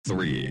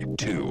3,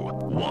 2,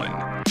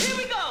 1. Here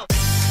we go!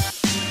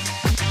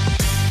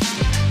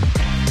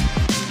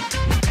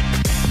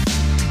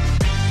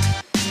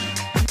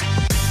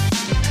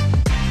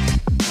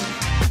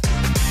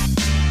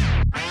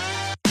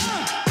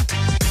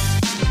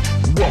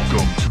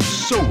 Welcome to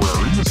Somewhere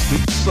in the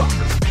States Soccer.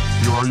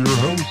 Here are your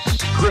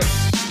hosts,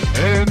 Chris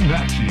and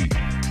Nachi.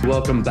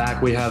 Welcome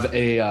back. We have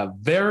a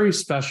very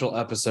special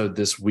episode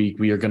this week.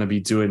 We are going to be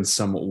doing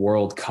some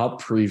World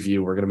Cup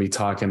preview. We're going to be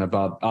talking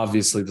about,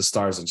 obviously, the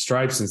Stars and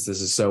Stripes, since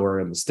this is So We're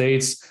in the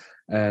States.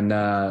 And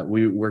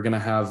we're going to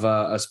have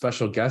a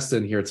special guest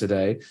in here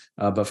today.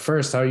 But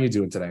first, how are you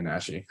doing today,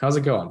 Nashi? How's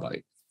it going,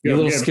 buddy? You a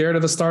little scared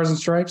of the Stars and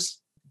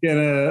Stripes? I'm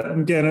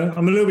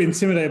a little bit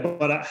intimidated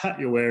by that hat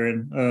you're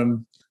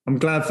wearing. I'm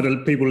glad for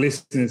the people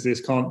listening to this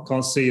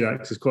can't see that,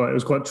 because it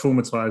was quite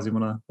traumatizing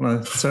when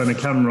I turned the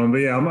camera on. But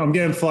yeah, I'm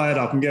getting fired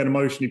up. I'm getting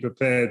emotionally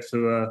prepared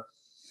to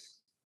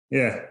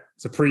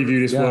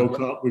preview this World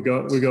Cup. We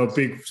got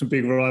some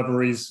big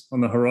rivalries on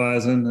the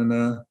horizon, and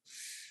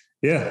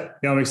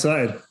I'm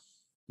excited.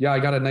 Yeah, I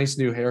got a nice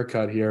new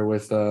haircut here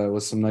with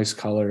some nice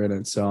color in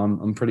it, so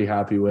I'm pretty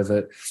happy with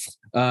it.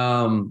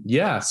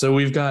 So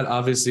we've got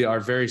obviously our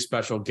very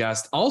special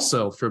guest,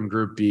 also from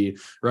Group B,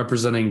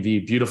 representing the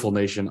beautiful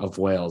nation of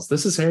Wales.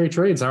 This is Harry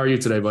Trades. How are you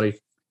today, buddy?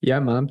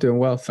 Yeah, man, I'm doing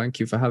well. Thank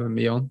you for having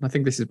me on. I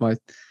think this is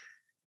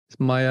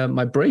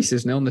my brace,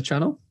 isn't it, on the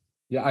channel?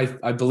 Yeah,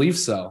 I believe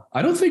so.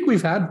 I don't think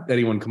we've had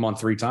anyone come on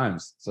 3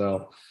 times,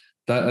 so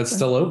that's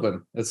still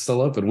open. It's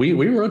still open. We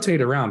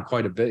rotate around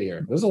quite a bit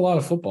here. There's a lot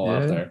of football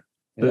out there.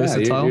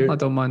 Versatile. I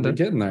don't mind it. You're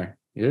getting there.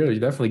 You're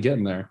definitely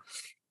getting there.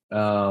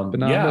 You'll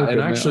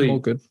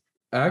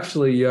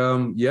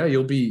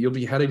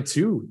be heading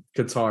to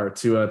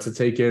Qatar to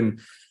take in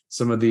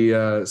some of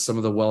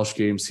the Welsh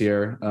games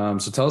here.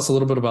 So tell us a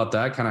little bit about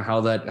that, kind of how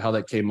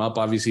that came up.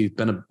 Obviously, it's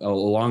been a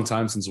long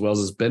time since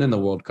Wales has been in the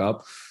World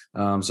Cup.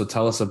 So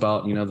tell us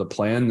about the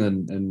plan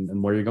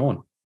and where you're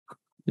going.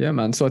 Yeah,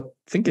 man. So I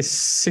think it's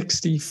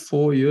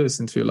 64 years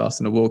since we were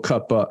last in the World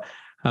Cup, but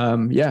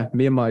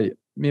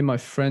me and my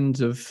friends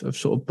have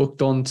sort of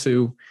booked on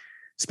to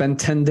spend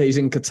 10 days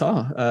in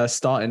Qatar,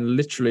 starting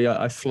literally,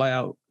 I fly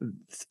out,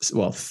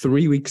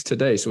 3 weeks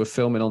today. So we're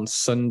filming on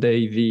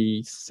Sunday,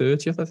 the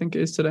 30th, I think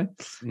it is today.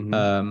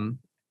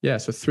 Mm-hmm.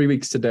 So 3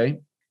 weeks today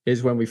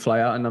is when we fly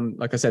out. And I'm,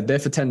 like I said, there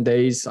for 10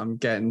 days. I'm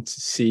getting to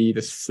see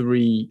the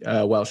 3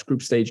 Welsh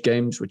group stage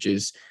games, which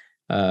is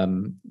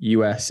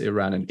US,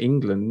 Iran, and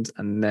England.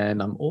 And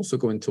then I'm also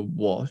going to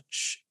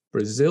watch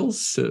Brazil,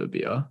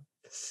 Serbia,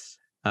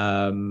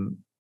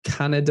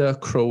 Canada,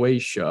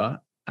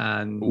 Croatia,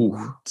 and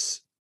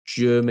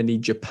Germany,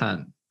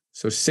 Japan.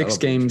 So 6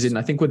 games in,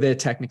 I think we're there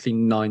technically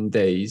 9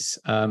 days.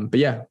 But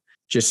yeah,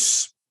 it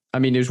was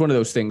one of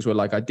those things where,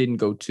 like, I didn't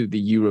go to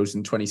the Euros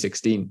in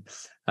 2016.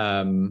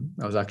 I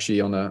was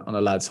actually on a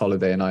lad's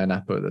holiday in Ayia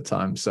at the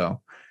time.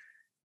 So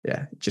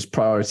yeah, just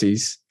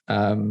priorities.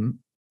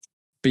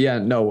 But yeah,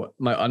 no,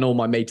 I know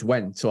my mates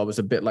went, so I was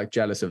a bit like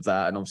jealous of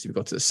that. And obviously we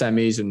got to the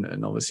semis,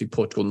 and obviously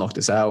Portugal knocked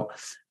us out.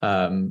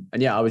 And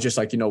yeah, I was just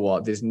like, you know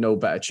what, there's no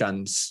better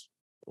chance.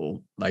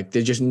 Or like,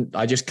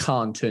 I just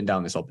can't turn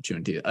down this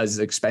opportunity. As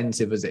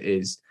expensive as it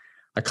is,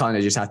 I kind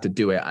of just have to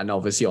do it. And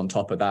obviously on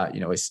top of that,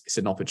 it's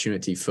an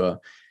opportunity for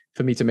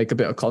me to make a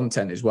bit of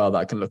content as well that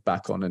I can look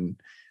back on and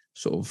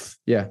sort of,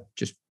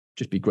 just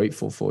be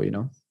grateful for,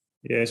 Yeah,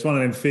 it's one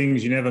of them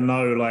things you never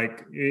know.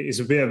 Like, it's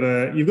a bit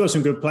of you've got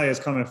some good players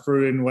coming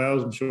through in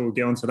Wales. I'm sure we'll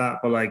get onto that.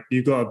 But like,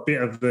 you've got a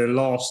bit of the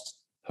last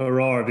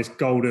hurrah of this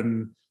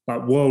golden, like,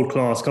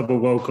 couple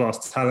of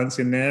world-class talents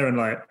in there. And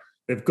like,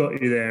 they've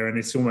got you there. And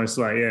it's almost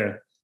like,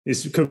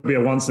 it could be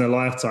a once in a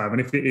lifetime.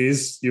 And if it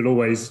is, you'll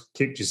always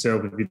kick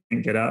yourself if you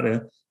didn't get out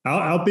there.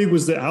 How big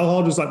was that? How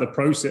hard was like the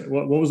process?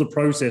 What was the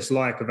process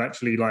like of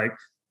actually like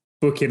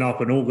booking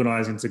up and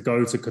organising to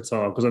go to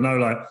Qatar? Because I know,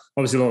 like,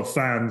 obviously a lot of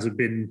fans have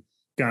been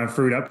going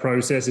through that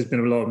process. There's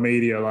been a lot of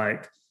media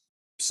like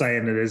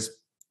saying that there's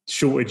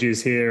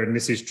shortages here and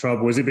this is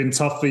trouble. Has it been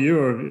tough for you,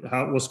 or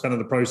what's kind of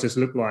the process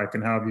look like,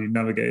 and how have you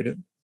navigated it?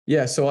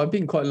 Yeah, so I've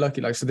been quite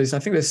lucky. Like, so I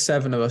think there's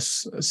 7 of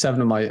us,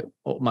 7 of my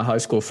high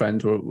school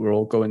friends were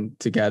all going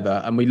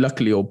together, and we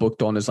luckily all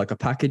booked on as like a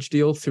package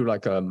deal through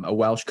like a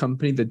Welsh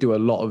company that do a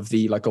lot of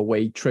the like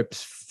away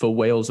trips for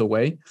Wales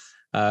away.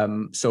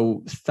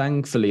 So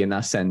thankfully in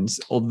that sense,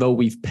 although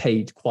we've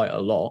paid quite a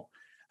lot,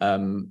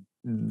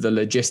 the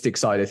logistic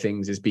side of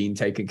things is being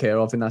taken care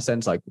of in that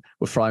sense. Like,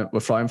 we're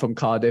flying from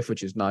Cardiff,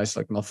 which is nice,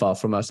 like not far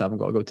from us. I haven't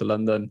got to go to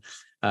London.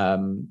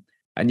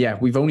 And yeah,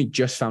 we've only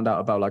just found out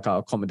about like our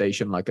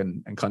accommodation, like,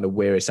 and kind of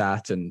where it's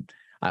at. And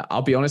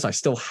I'll be honest, I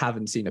still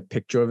haven't seen a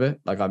picture of it.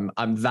 Like,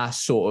 I'm that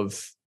sort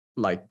of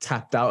like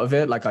tapped out of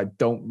it. Like, I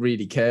don't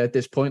really care at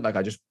this point. Like,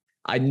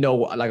 I know,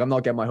 like, I'm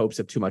not getting my hopes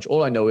up too much.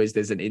 All I know is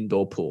there's an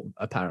indoor pool,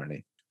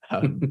 apparently.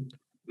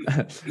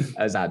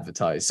 As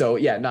advertised. So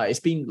yeah, no, it's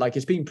been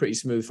pretty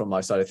smooth from my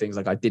side of things.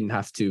 Like, I didn't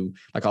have to,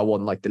 like, I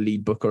wasn't like the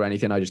lead booker or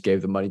anything. I just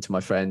gave the money to my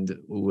friend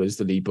who was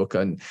the lead booker.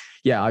 And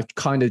yeah, I've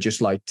kind of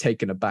just like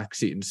taken a back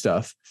seat and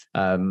stuff.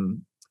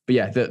 But But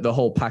yeah, the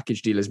whole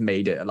package deal has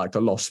made it like a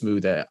lot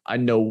smoother. I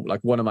know like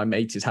one of my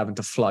mates is having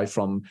to fly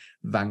from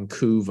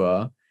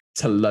Vancouver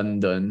to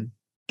London,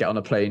 get on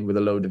a plane with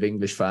a load of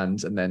English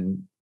fans, and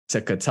then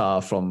to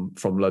Qatar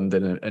from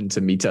London and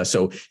to meet us.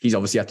 So he's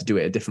obviously had to do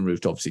it a different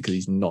route, obviously, because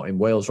he's not in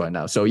Wales right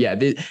now. So yeah,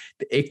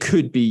 it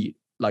could be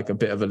like a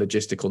bit of a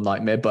logistical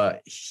nightmare,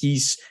 but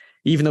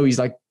even though he's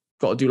like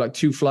got to do like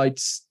 2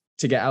 flights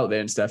to get out there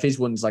and stuff, his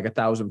one's like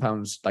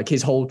 £1,000. Like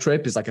his whole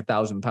trip is like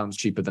 £1,000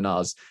 cheaper than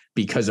ours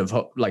because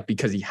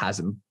he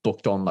hasn't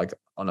booked on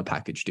a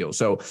package deal.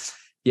 So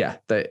yeah,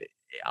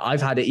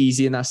 I've had it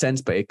easy in that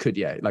sense, but it could,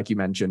 yeah, like you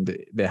mentioned,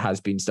 there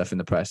has been stuff in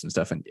the press and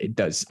stuff, and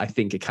I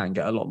think it can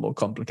get a lot more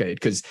complicated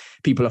because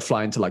people are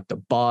flying to like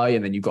Dubai,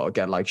 and then you've got to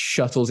get like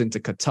shuttles into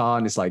Qatar,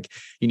 and it's like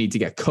you need to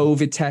get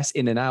COVID tests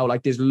in and out.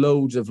 Like there's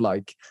loads of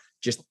like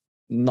just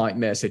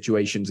nightmare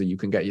situations that you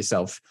can get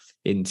yourself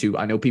into.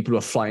 I know people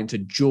are flying to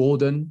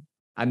Jordan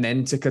and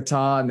then to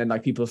Qatar, and then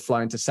like people are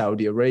flying to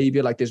Saudi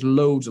Arabia. Like there's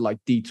loads of like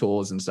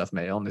detours and stuff,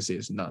 mate. Honestly,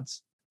 it's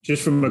nuts.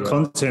 Just from a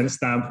content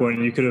standpoint,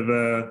 you could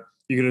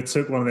have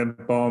took one of them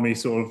balmy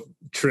sort of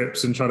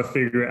trips and try to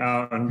figure it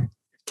out, and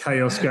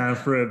chaos going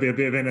through. It'd be a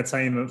bit of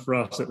entertainment for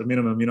us at the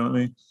minimum. You know what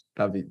I mean?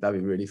 That'd be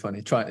really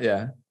funny.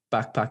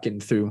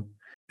 Backpacking through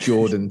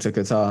Jordan to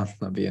Qatar.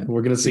 That'd be it.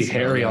 We're gonna see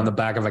Harry on the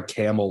back of a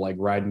camel, like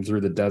riding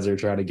through the desert,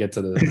 trying to get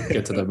to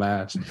the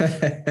match.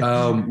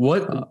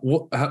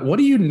 What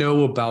do you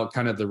know about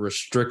kind of the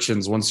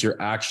restrictions once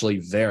you're actually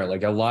there?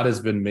 Like a lot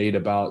has been made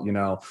about,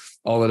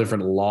 all the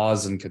different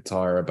laws in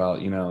Qatar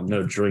about,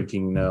 no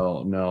drinking,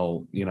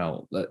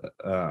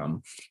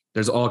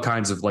 there's all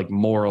kinds of like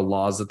moral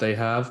laws that they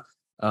have.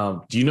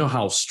 Do you know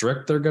how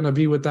strict they're going to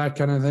be with that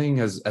kind of thing?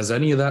 Has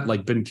any of that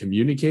like been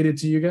communicated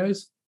to you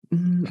guys?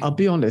 I'll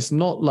be honest,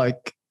 not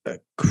like a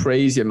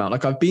crazy amount.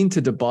 Like I've been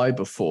to Dubai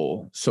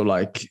before. So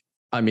like,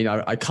 I mean,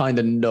 I kind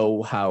of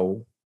know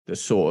how the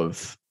sort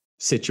of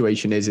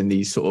situation is in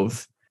these sort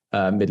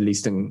of Middle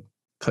Eastern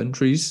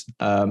countries.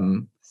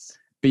 But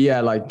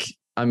yeah, like,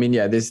 I mean,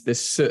 yeah, there's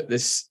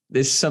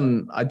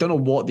some, I don't know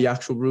what the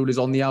actual rule is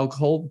on the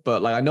alcohol,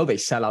 but like, I know they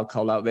sell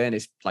alcohol out there and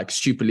it's like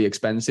stupidly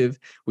expensive.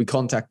 We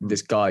contacted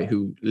this guy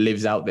who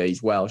lives out there.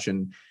 He's Welsh,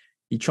 and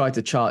he tried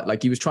to charge,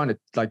 like he was trying to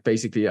like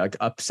basically like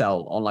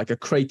upsell on like a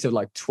crate of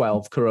like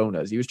 12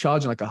 Coronas. He was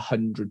charging like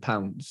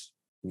 £100.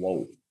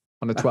 Whoa.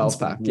 On a 12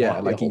 pack. Yeah.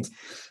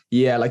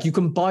 Like you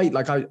can buy,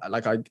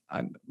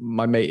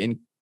 my mate in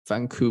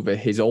Vancouver,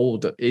 his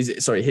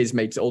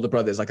mate's older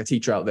brother is like a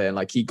teacher out there, and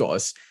like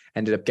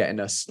ended up getting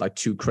us like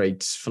 2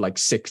 crates for like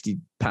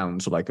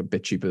 £60, or like a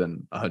bit cheaper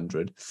than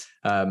 100.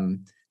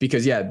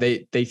 Because yeah,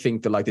 they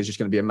think that like there's just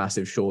going to be a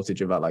massive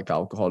shortage of like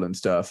alcohol and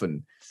stuff,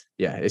 and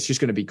yeah, it's just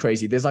going to be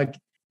crazy. There's like,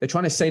 they're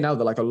trying to say now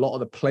that like a lot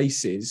of the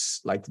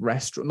places, like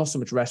not so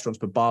much restaurants,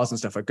 but bars and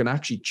stuff, are going to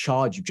actually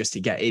charge you just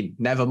to get in.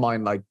 Never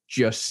mind like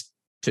just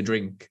to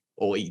drink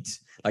or eat.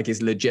 Like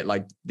it's legit,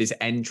 like there's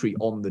entry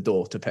on the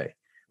door to pay,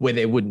 where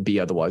there wouldn't be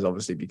otherwise,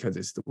 obviously, because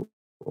it's the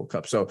World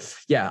Cup. So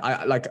yeah,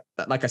 I like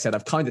I said,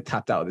 I've kind of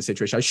tapped out of the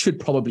situation. I should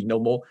probably know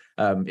more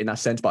in that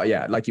sense, but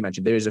yeah, like you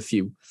mentioned, there is a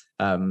few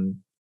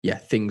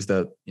things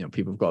that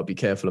people have got to be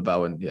careful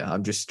about, and yeah,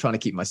 I'm just trying to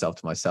keep myself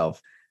to myself.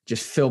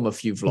 Just film a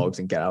few vlogs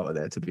and get out of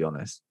there, to be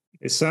honest.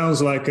 It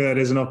sounds like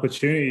there's an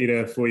opportunity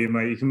there for you,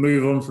 mate. You can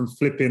move on from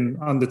flipping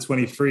under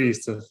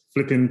 23s to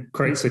flipping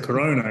crates of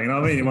Corona. You know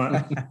what I mean? You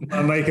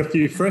might make a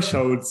few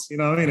thresholds, you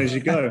know what I mean, as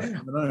you go. I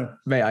don't know.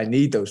 Mate, I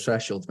need those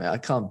thresholds, mate. I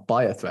can't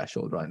buy a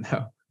threshold right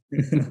now.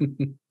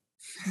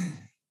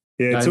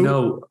 Yeah, I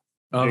know.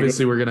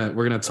 Obviously, we're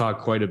gonna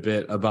talk quite a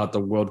bit about the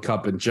World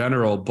Cup in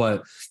general,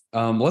 but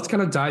let's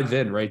kind of dive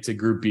in right to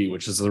Group B,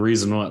 which is the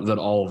reason that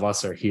all of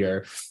us are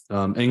here.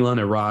 England,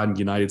 Iran,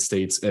 United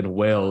States, and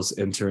Wales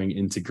entering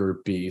into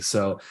Group B.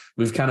 So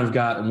we've kind of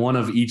got one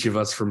of each of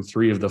us from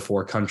 3 of the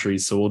 4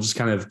 countries. So we'll just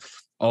kind of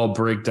all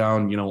break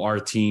down, our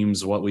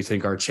teams, what we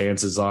think our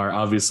chances are.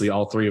 Obviously,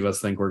 all 3 of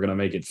us think we're gonna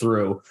make it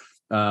through.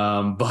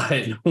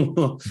 But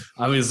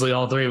obviously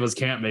all 3 of us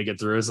can't make it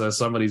through, so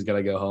somebody's got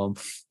to go home.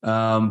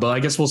 But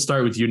I guess we'll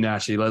start with you,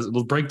 Nashi.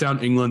 We'll break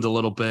down England a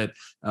little bit.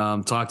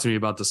 Talk to me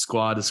about the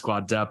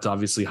squad depth,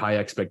 obviously high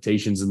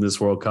expectations in this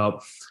World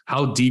Cup.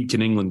 How deep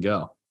can England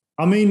go?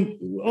 I mean,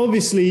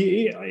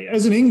 obviously,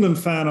 as an England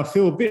fan, I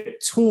feel a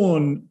bit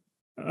torn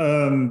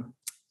kind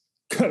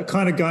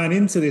of going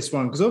into this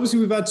one, because obviously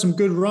we've had some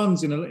good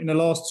runs in the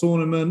last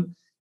tournament.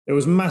 There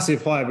was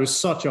massive hype. It was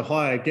such a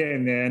high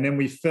getting there, and then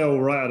we fell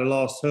right at the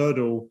last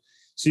hurdle.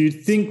 So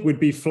you'd think we'd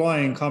be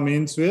flying coming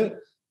into it,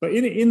 but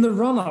in the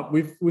run up,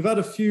 we've had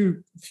a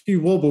few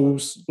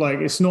wobbles. Like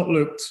it's not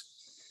looked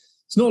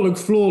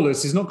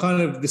flawless. It's not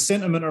kind of, the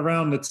sentiment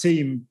around the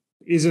team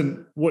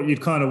isn't what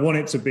you'd kind of want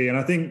it to be. And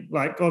I think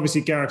like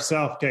obviously Gareth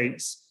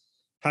Southgate's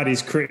had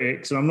his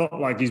critics, and I'm not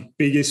like his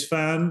biggest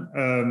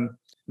fan.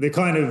 They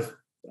kind of,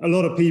 a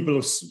lot of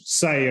people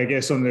say, I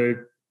guess,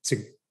 who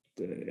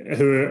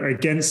are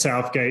against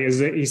Southgate, is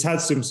that he's had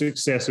some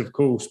success, of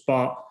course,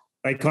 but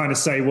they kind of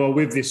say, well,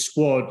 with this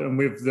squad and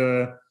with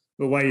the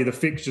way the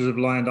fixtures have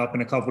lined up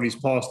in a couple of these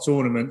past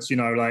tournaments,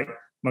 like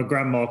my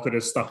grandma could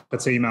have stuck a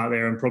team out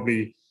there and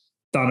probably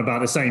done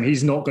about the same.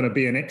 He's not going to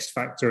be an X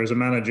factor as a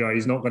manager.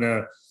 He's not going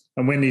to.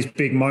 And when these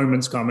big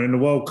moments come, and in the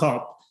World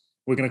Cup,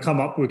 we're going to come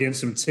up against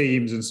some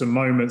teams and some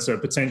moments that are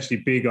potentially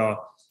bigger.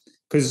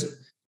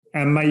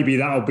 And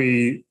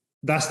maybe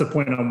that's the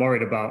point I'm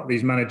worried about,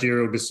 these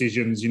managerial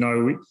decisions. You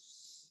know,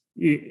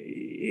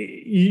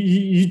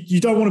 you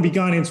don't want to be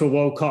going into a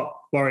World Cup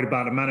worried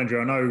about a manager.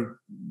 I know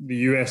the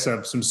US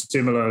have some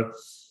similar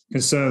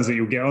concerns that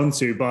you'll get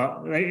onto,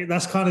 but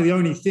that's kind of the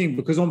only thing,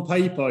 because on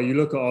paper, you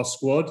look at our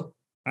squad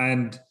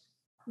and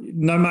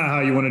no matter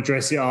how you want to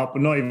dress it up,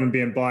 and not even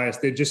being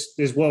biased,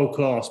 there's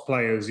world-class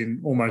players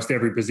in almost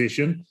every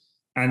position.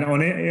 And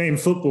in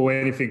football,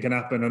 anything can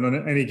happen. And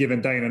on any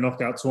given day in a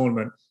knockout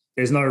tournament,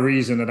 there's no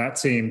reason that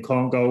team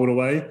can't go all the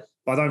way.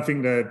 But I don't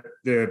think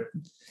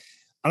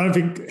I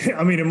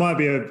mean, it might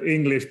be an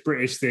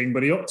English-British thing,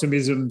 but the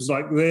optimism's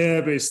like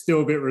there, but it's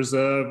still a bit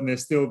reserved, and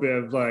there's still a bit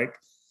of like,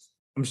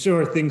 I'm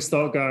sure if things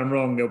start going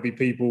wrong, there'll be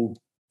people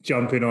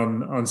jumping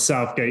on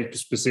Southgate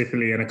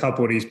specifically, and a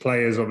couple of these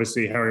players,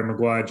 obviously Harry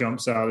Maguire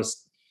jumps out,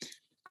 has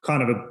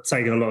kind of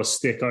taken a lot of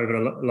stick over the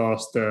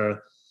last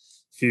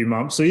few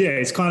months. So yeah,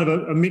 it's kind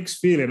of a mixed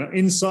feeling.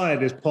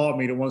 Inside, there's part of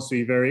me that wants to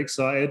be very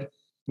excited.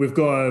 We've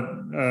got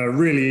a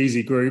really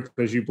easy group,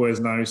 as you boys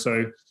know,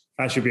 so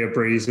that should be a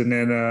breeze. And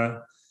then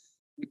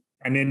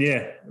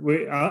yeah,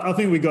 I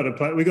think we got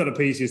the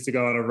pieces to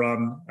go on a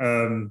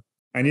run.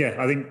 And yeah,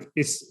 I think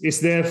it's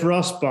there for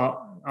us,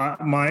 but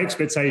my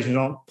expectations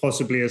aren't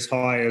possibly as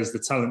high as the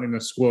talent in the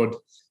squad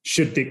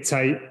should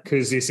dictate,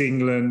 because it's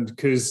England,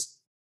 because,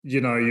 you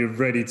know, you're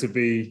ready to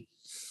be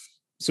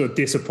sort of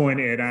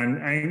disappointed.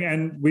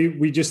 And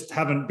we just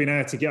haven't been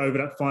able to get over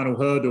that final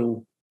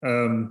hurdle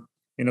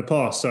in the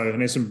past. So,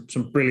 and there's some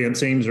brilliant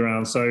teams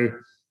around. So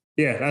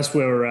yeah, that's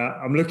where we're at.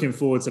 I'm looking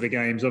forward to the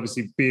games.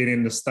 Obviously, being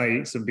in the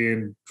States and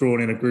being drawn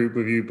in a group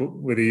with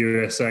the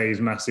USA is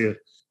massive.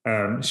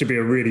 It should be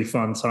a really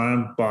fun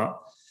time, but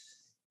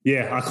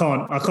yeah, I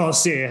can't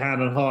sit here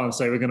hand on heart and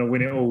say we're going to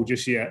win it all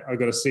just yet. I've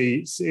got to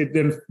see.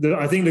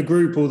 I think the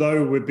group,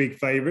 although we're big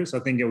favourites, I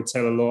think it will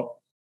tell a lot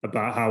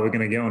about how we're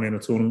going to get on in a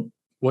tournament.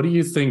 What do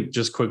you think,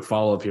 just quick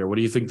follow-up here, what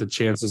do you think the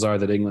chances are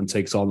that England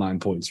takes all 9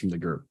 points from the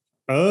group?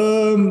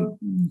 I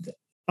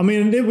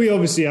mean, we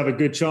obviously have a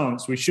good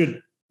chance. We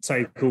should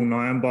take all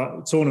 9,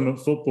 but tournament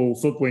football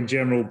in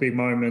general, big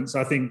moments.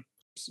 I think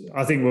we'll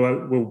I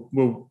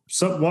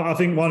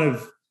think one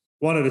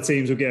of the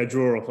teams will get a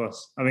draw off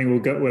us. I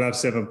think we'll have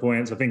 7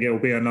 points. I think it will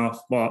be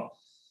enough. But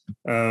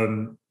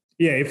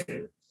yeah,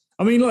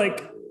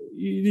 like the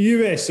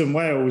US and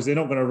Wales, they're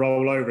not going to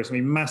roll over us. I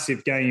mean,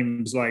 massive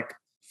games like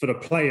for the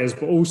players,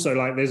 but also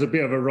like there's a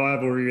bit of a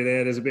rivalry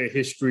there. There's a bit of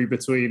history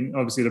between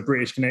obviously the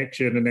British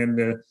connection and then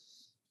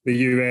the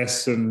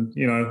US, and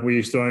you know, we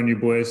used to own you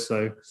boys,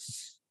 so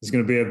there's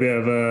going to be a bit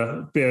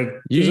of.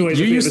 You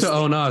used to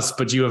own us,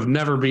 but you have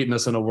never beaten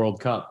us in a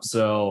World Cup.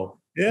 So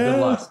yeah. Good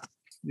luck.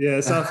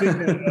 Yeah, so I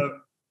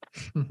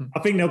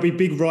think there'll be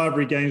big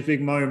rivalry games,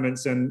 big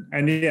moments, and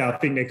yeah, I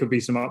think there could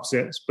be some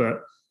upsets,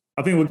 but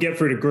I think we'll get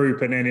through the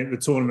group, and then the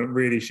tournament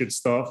really should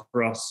start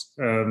for us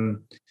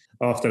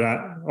after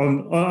that.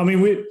 I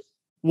mean,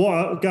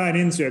 going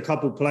into a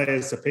couple of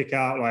players to pick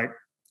out, like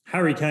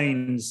Harry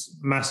Kane's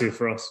massive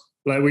for us.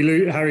 Like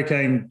Harry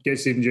Kane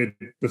gets injured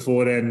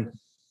before then,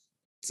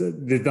 so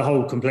the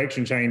whole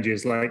complexion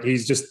changes. Like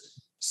he's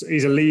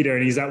a leader,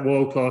 and he's that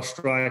world-class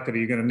striker that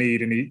you're going to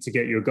need to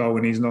get you a goal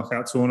in these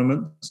knockout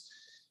tournaments.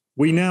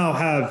 We now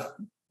have,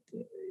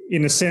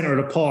 in the centre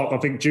of the park, I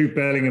think Jude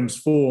Bellingham's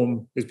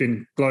form has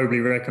been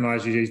globally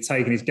recognised. He's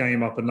taken his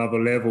game up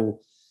another level.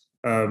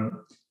 And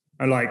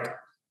like,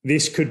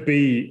 this could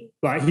be,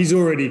 like, he's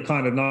already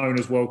kind of known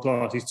as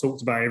world-class. He's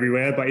talked about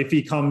everywhere. But if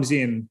he comes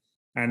in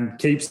and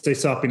keeps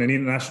this up in an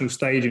international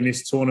stage in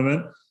this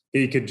tournament,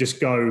 he could just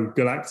go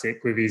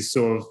galactic with his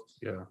sort of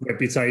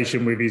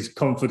reputation, with his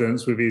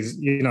confidence, with his,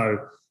 you know,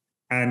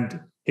 and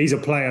he's a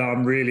player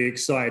I'm really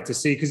excited to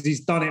see, because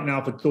he's done it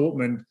now for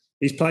Dortmund.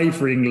 He's played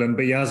for England,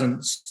 but he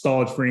hasn't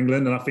starred for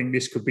England, and I think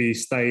this could be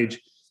his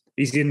stage.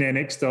 He's in there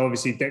next to,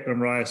 obviously, Declan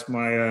Rice,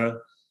 my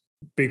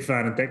big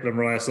fan of Declan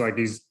Rice. Like,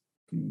 he's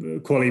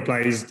quality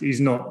plays. He's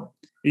not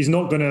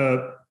going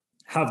to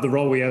have the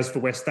role he has for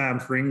West Ham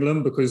for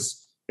England,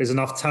 because there's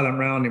enough talent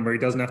around him where he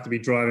doesn't have to be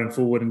driving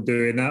forward and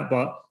doing that.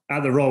 But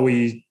at the role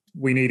we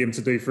need him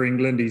to do for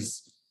England,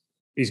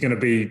 he's going to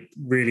be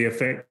really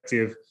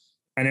effective.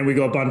 And then we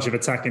got a bunch of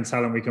attacking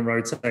talent we can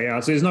rotate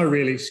out. So there's no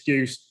real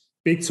excuse.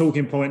 Big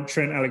talking point,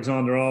 Trent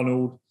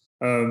Alexander-Arnold.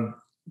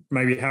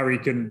 Maybe Harry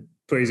can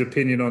put his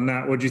opinion on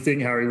that. What do you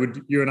think, Harry?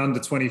 You're an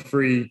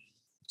under-23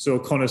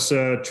 sort of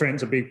connoisseur.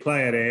 Trent's a big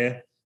player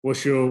there.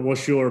 What's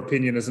your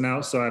opinion as an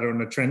outsider on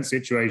the Trent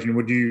situation?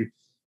 Would you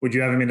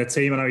have him in a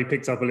team? I know he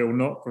picked up a little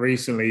knock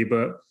recently,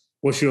 but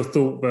what's your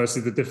thought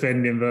versus the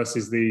defending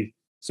versus the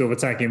sort of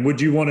attacking?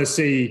 Would you want to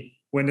see,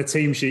 when the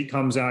team sheet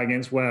comes out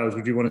against Wales,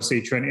 would you want to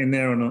see Trent in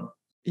there or not?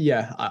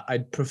 Yeah,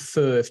 I'd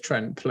prefer if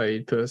Trent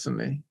played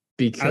personally,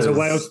 because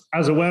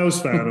as a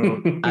Wales fan,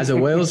 or? as a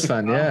Wales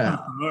fan, yeah.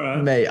 All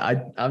right. Mate,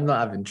 I'm not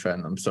having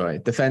Trent. I'm sorry.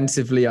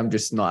 Defensively, I'm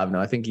just not having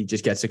him. I think he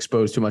just gets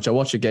exposed too much. I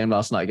watched a game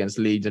last night against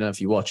Leeds. I don't know if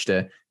you watched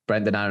it.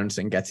 Brendan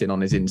Aronson gets in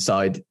on his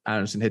inside.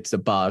 Aronson hits the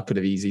bar, could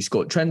have easily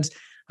scored.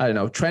 I don't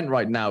know. Trent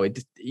right now,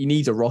 he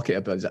needs a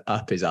rocket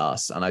up his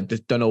arse. And I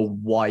just don't know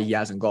why he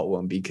hasn't got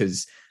one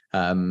because,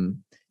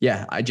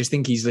 I just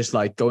think he's just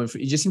like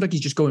he just seems like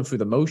he's just going through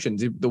the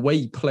motions. The way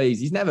he plays,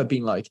 he's never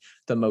been like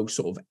the most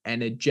sort of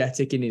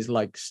energetic in his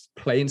like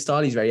playing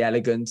style. He's very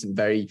elegant and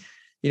very,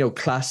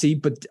 classy.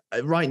 But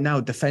right now,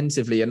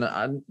 defensively, and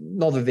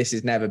not that this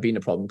has never been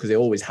a problem because it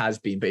always has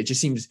been, but it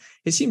seems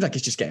like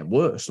it's just getting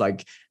worse.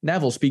 Like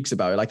Neville speaks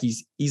about it, like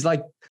he's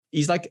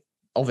like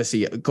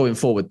obviously going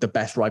forward the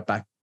best right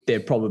back there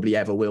probably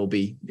ever will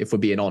be, if we're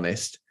being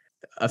honest,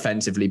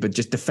 offensively, but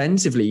just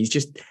defensively,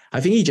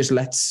 I think he just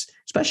lets,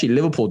 especially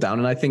Liverpool down.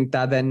 And I think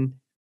that then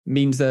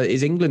means that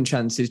his England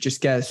chances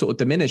just get sort of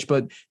diminished.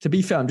 But to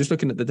be fair, I'm just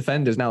looking at the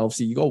defenders now.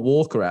 Obviously, you got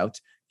Walker out,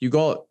 you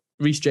got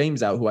Reece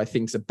James out, who I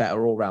think is a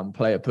better all-round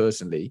player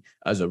personally,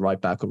 as a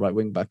right back or right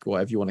wing back,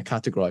 whatever you want to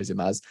categorize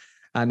him as.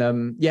 And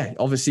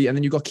obviously, and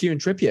then you got Kieran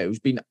Trippier, who's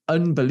been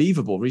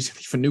unbelievable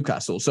recently for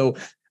Newcastle. So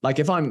like,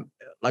 if I'm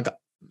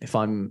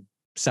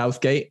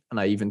Southgate, and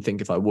I even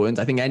think if I weren't,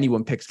 I think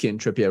anyone picks Kieran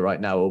Trippier right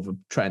now over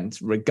Trent,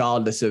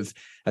 regardless of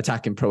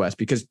attacking prowess,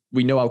 because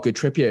we know how good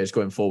Trippier is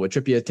going forward.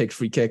 Trippier takes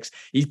free kicks.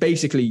 He's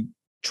basically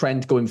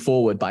Trent going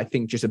forward, but I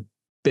think just a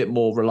bit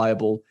more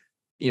reliable,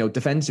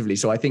 defensively.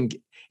 So I think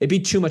it'd be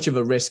too much of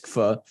a risk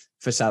for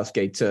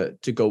Southgate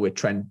to go with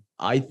Trent.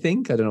 I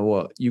don't know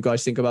what you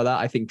guys think about that.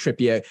 I think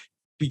Trippier,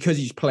 because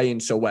he's playing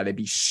so well, it'd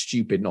be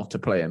stupid not to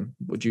play him.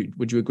 Would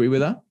you agree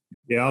with that?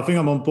 Yeah, I think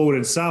I'm on board.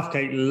 And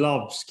Southgate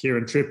loves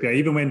Kieran Trippier.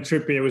 Even when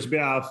Trippier was a bit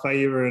out of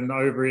favour and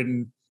over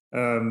in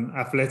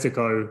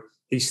Atletico,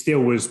 he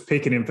still was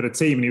picking him for the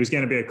team, and he was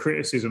getting a bit of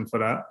criticism for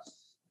that.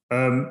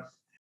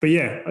 But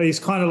yeah, it's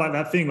kind of like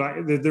that thing.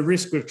 Like the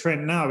risk with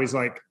Trent now is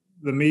like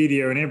the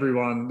media and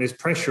everyone, there's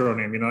pressure on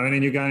him, and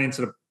then you're going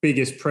into the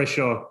biggest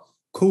pressure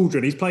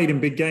cauldron. He's played in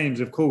big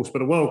games, of course, but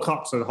the World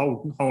Cup's a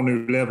whole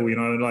new level,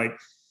 like,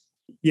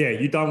 yeah,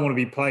 you don't want to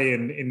be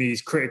playing in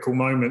these critical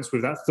moments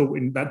with that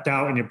that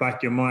doubt in your back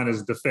of your mind as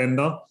a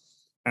defender.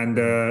 And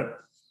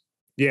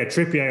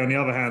Trippier, on the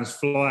other hand, is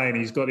flying.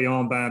 He's got the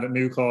armband at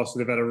Newcastle.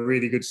 They've had a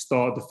really good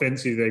start.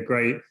 Defensively, they're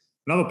great.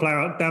 Another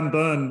player, Dan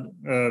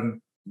Burn,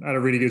 had a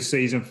really good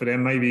season for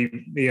them.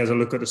 Maybe he has a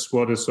look at the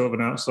squad as sort of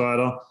an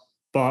outsider.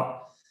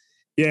 But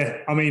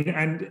yeah, I mean,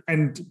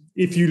 and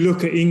if you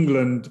look at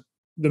England,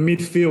 the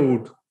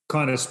midfield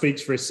kind of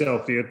speaks for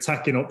itself. The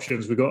attacking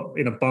options we've got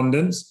in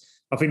abundance.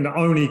 I think the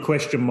only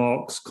question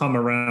marks come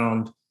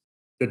around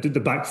the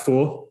back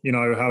four,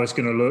 how it's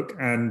going to look.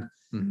 And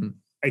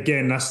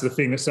again, that's the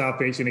thing that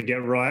Southgate's going to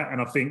get right.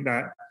 And I think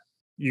that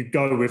you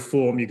go with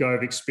form, you go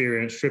with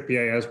experience.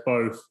 Trippier has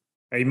both.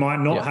 He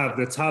might not have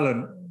the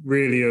talent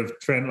really of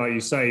Trent, like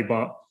you say,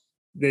 but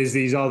there's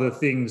these other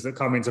things that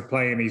come into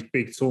play in these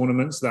big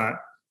tournaments that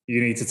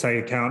you need to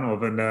take account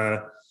of.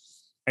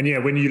 And yeah,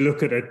 when you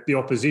look at the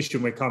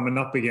opposition we're coming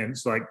up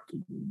against, like,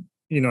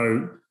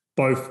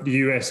 both the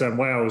US and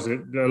Wales, a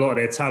lot of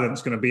their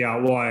talent's going to be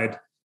out wide.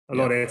 A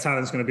lot of their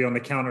talent's going to be on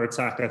the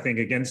counter-attack, I think,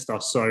 against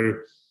us. So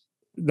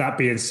that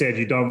being said,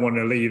 you don't want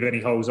to leave any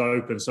holes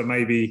open. So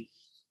maybe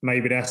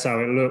that's how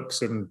it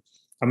looks. And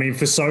I mean,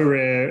 for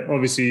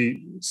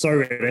obviously,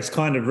 that's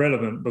kind of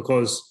relevant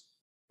because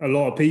a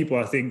lot of people,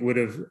 I think, would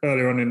have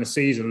earlier on in the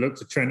season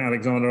looked at Trent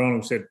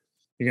Alexander-Arnold, said,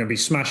 you're going to be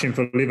smashing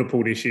for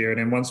Liverpool this year. And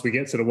then once we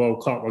get to the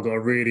World Cup, we've got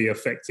a really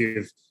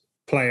effective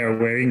player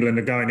where England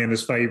are going in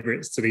as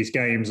favourites to these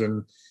games.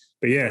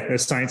 But yeah,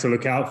 there's something to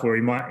look out for.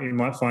 He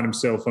might find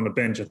himself on the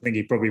bench. I think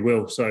he probably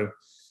will. So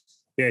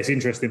yeah, it's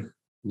interesting.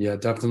 Yeah,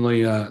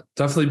 definitely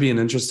be an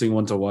interesting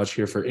one to watch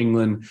here for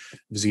England.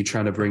 Obviously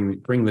trying to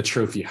bring the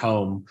trophy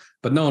home,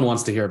 but no one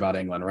wants to hear about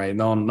England, right?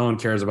 No one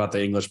cares about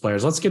the English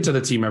players. Let's get to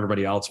the team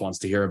everybody else wants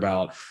to hear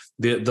about.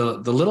 The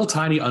little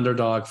tiny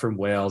underdog from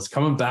Wales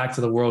coming back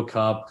to the World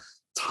Cup.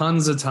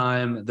 Tons of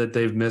time that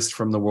they've missed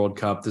from the World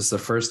Cup. This is the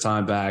first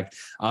time back.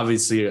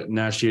 Obviously,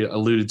 Nashi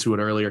alluded to it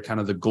earlier, kind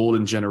of the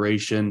golden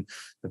generation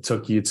that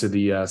took you to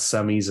the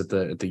semis at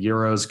the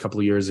Euros a couple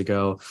of years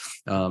ago.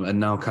 And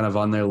now kind of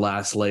on their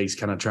last legs,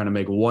 kind of trying to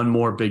make one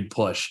more big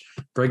push.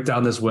 Break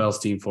down this Wales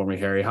team for me,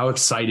 Harry. How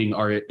exciting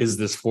is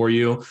this for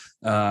you?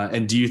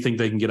 And do you think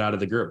they can get out of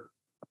the group?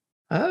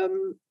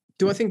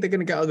 Do I think they're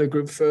going to get out of the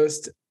group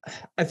first?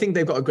 I think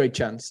they've got a great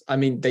chance. I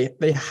mean,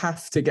 they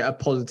have to get a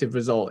positive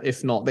result.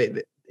 If not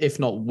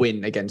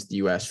win against the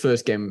US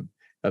first game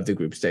of the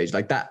group stage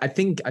like that. I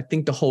think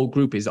the whole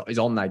group is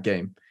on that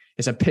game.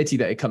 It's a pity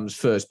that it comes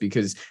first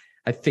because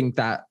I think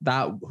that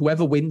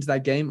whoever wins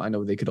that game, I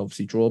know they could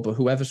obviously draw, but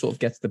whoever sort of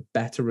gets the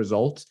better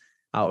result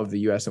out of the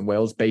US and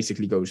Wales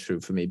basically goes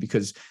through for me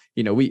because,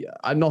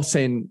 I'm not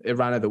saying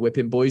Iran are the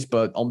whipping boys,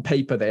 but on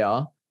paper they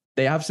are.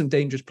 They have some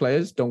dangerous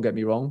players, don't get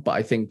me wrong, but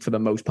I think for the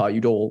most part,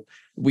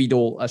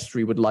 us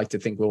three would like to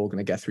think we're all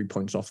going to get 3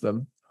 points off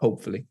them,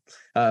 hopefully.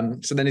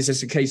 So then it's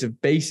just a case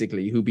of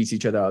basically who beats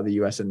each other out of the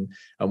US and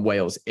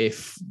Wales,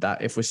 if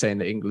we're saying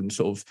that England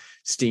sort of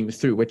steams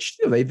through, which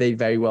they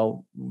very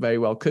well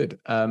could.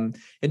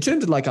 In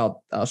terms of like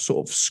our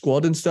sort of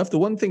squad and stuff, the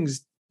one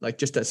thing's like,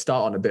 just to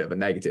start on a bit of a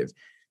negative,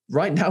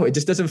 right now, it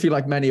just doesn't feel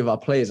like many of our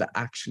players are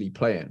actually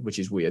playing, which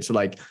is weird. So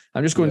like,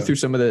 I'm just going through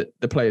some of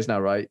the players now,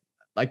 right?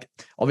 Like,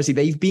 obviously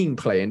they've been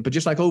playing, but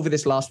just like over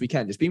this last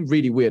weekend, it's been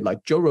really weird.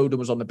 Like Joe Rodon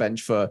was on the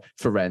bench for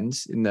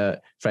Rennes in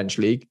the French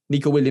league.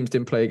 Nico Williams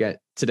didn't play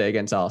today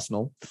against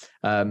Arsenal.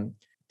 To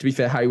be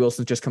fair, Harry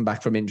Wilson's just come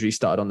back from injury,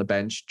 started on the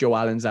bench. Joe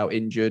Allen's out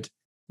injured.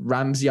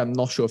 Ramsey, I'm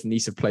not sure if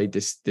Nice have played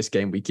this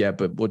game week yet,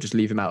 but we'll just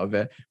leave him out of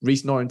it.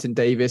 Reece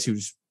Norrington-Davis,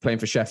 who's playing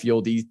for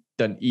Sheffield, he's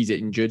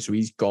injured, so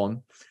he's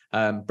gone.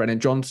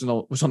 Brennan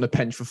Johnson was on the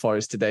bench for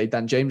Forest today.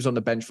 Dan James on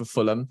the bench for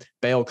Fulham.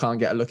 Bale can't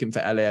get a look in for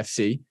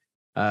LAFC.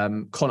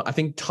 I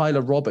think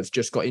Tyler Roberts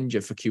just got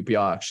injured for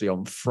QPR actually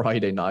on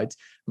Friday night.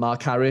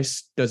 Mark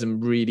Harris he's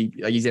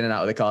in and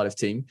out of the Cardiff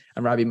team,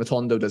 and Rabi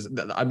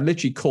Matondo I'm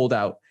literally called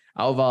out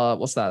of our,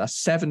 that's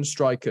 7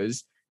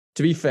 strikers.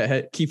 To be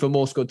fair, Kiefer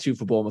Moore scored 2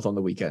 for Bournemouth on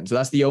the weekend, so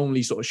that's the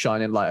only sort of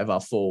shining light of our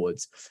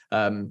forwards.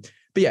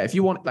 But yeah, if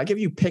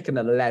you pick an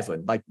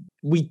 11, like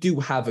we do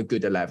have a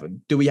good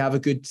 11. Do we have a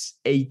good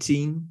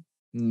 18?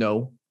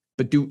 No,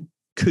 but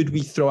could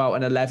we throw out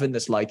an 11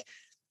 that's like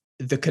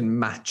that can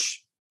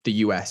match the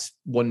US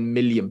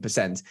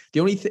 1,000,000%? The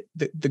only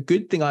the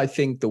good thing I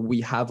think that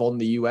we have on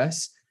the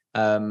US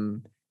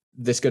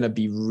that's going to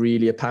be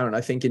really apparent,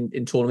 I think,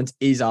 in tournaments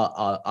is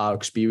our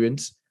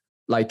experience.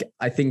 Like,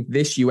 I think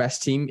this US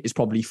team is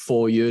probably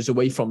 4 years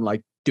away from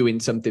like doing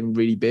something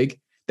really big.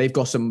 They've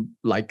got some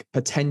like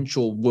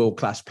potential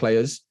world-class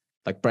players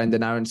like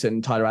Brendan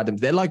Aronson, Tyler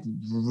Adams. They're like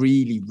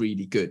really,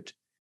 really good.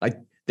 Like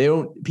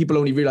people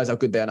only realize how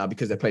good they are now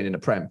because they're playing in the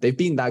Prem. They've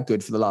been that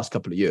good for the last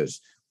couple of years.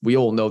 We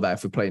all know that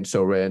if we're playing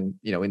so rare and,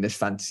 in this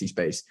fantasy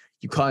space,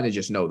 you kind of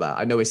just know that.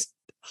 I know it's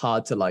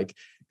hard to like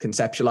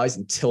conceptualize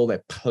until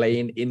they're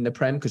playing in the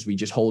Prem because we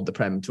just hold the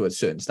Prem to a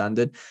certain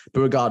standard.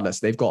 But regardless,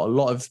 they've got a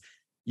lot of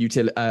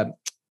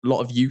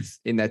youth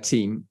in their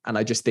team. And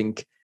I just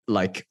think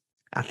like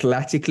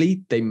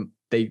athletically, they're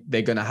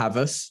going to have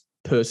us.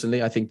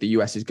 Personally, I think the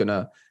US is going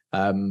to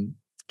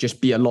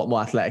just be a lot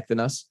more athletic than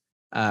us.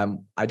 I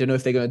don't know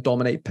if they're going to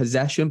dominate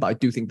possession, but I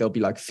do think they'll be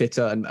like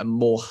fitter and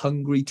more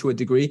hungry to a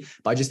degree.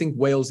 But I just think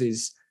Wales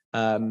is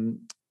like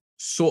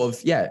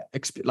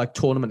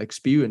tournament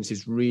experience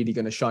is really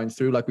going to shine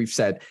through. Like we've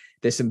said,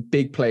 there's some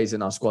big players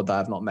in our squad that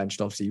I've not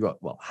mentioned. Obviously,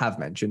 have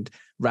mentioned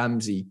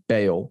Ramsey,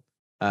 Bale.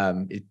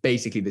 Is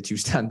basically the 2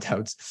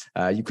 standouts.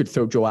 You could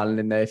throw Joe Allen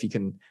in there if he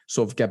can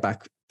sort of get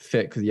back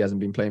fit because he hasn't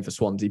been playing for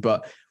Swansea.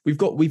 But we've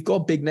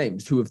got big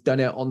names who have done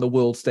it on the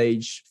world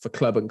stage for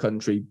club and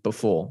country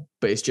before.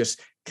 But it's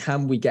just,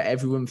 can we get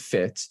everyone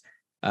fit?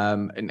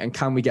 And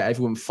can we get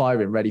everyone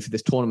firing, ready for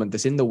this tournament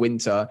that's in the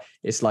winter?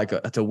 It's like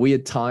at a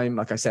weird time.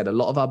 Like I said, a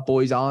lot of our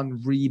boys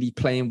aren't really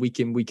playing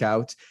week in, week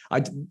out.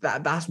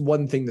 That's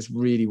one thing that's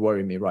really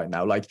worrying me right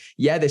now. Like,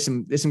 yeah, there's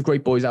some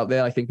great boys out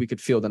there. I think we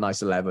could field a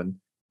nice 11.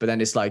 But then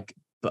it's like,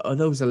 but are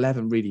those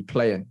 11 really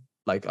playing?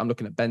 Like, I'm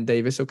looking at Ben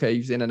Davis. Okay,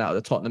 he's in and out of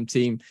the Tottenham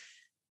team.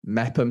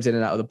 Mepham's in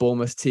and out of the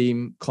Bournemouth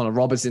team. Connor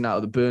Roberts in and out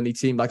of the Burnley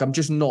team. Like, I'm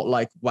just not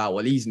like, wow,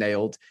 well, he's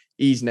nailed.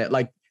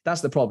 Like,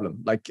 that's the problem.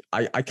 Like,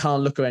 I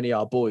can't look at any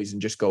of our boys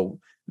and just go,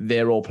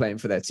 they're all playing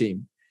for their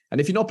team. And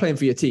if you're not playing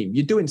for your team,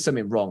 you're doing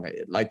something wrong.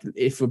 Like,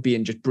 if we're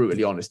being just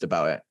brutally honest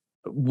about it,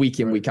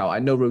 week in, week out. I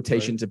know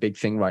rotation's a big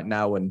thing right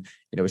now. And,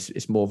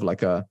 it's more of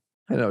like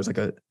it's like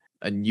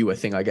a newer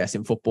thing, I guess,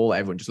 in football.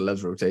 Everyone just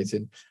loves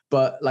rotating.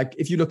 But like,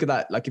 if you look at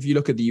that, like if you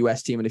look at the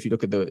US team and if you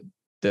look at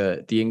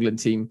the England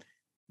team,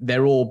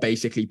 they're all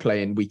basically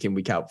playing week in,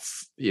 week out.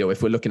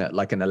 If we're looking at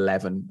like an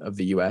 11 of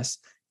the US,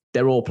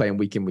 they're all playing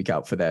week in, week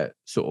out for their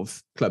sort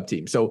of club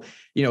team. So,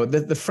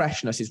 the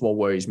freshness is what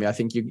worries me. I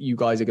think you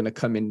guys are going to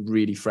come in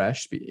really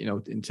fresh,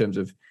 in terms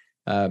of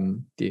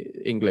the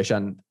English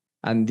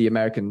and the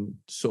American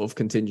sort of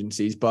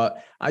contingencies.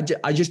 But I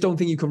just don't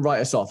think you can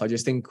write us off. I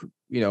just think,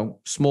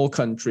 small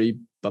country,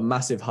 but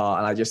massive heart.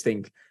 And I just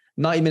think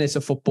 90 minutes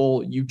of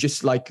football, you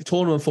just like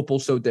tournament football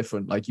so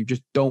different. Like you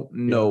just don't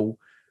know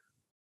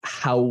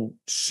how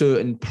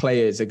certain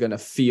players are going to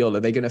feel.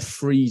 Are they going to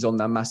freeze on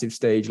that massive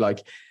stage?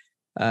 Like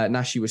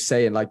Nashi was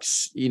saying, like,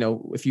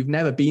 if you've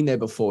never been there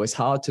before, it's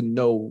hard to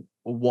know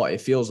what it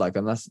feels like.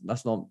 And that's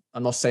not,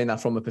 I'm not saying that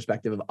from a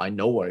perspective of I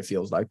know what it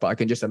feels like, but I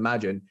can just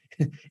imagine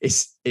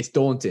it's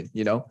daunting,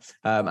 and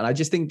I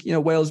just think,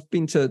 Wales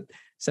been to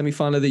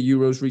semi-final of the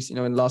Euros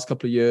recently, in the last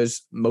couple of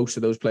years. Most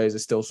of those players are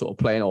still sort of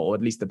playing, or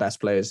at least the best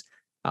players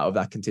out of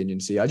that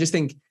contingency. I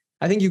think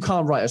you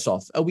can't write us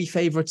off. Are we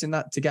favourites in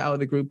that to get out of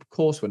the group? Of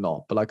course we're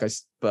not. But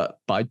but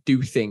I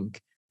do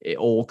think it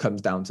all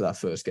comes down to that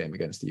first game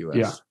against the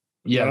US.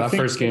 Yeah, that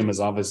first game is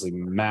obviously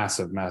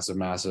massive, massive,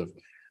 massive.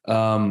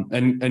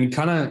 And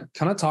kind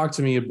of talk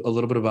to me a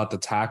little bit about the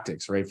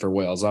tactics, right, for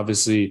Wales.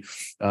 Obviously,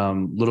 a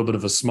little bit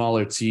of a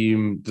smaller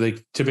team. Do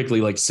they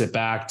typically like sit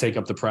back, take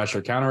up the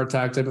pressure,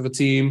 counterattack type of a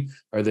team?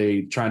 Are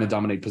they trying to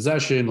dominate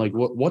possession? Like,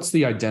 what's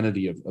the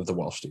identity of the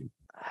Welsh team?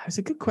 It's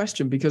a good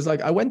question because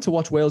like I went to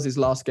watch Wales's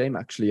last game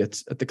actually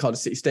at the Cardiff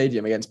City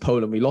Stadium against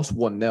Poland. We lost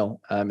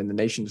 1-0 in the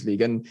Nations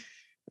League, and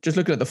just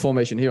looking at the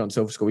formation here on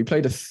SofaScore, we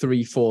played a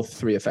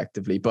 3-4-3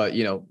 effectively, but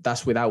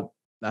that's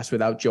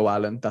without Joe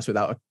Allen, that's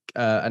without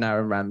an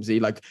Aaron Ramsey.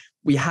 Like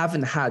we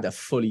haven't had a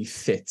fully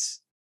fit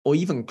or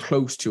even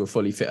close to a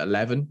fully fit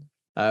 11.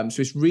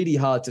 So it's really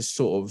hard to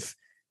sort of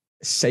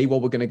say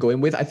what we're going to go in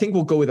with. I think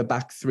we'll go with a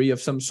back three of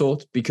some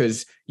sort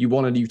because you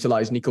want to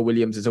utilize Nico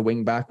Williams as a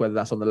wing back, whether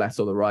that's on the left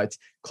or the right.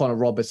 Connor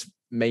Roberts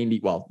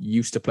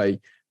used to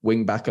play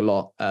wing back a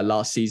lot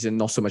last season,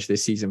 not so much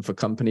this season for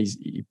companies.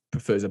 He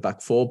prefers a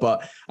back four,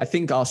 but I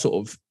think our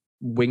sort of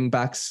wing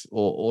backs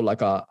or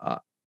like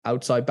our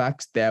outside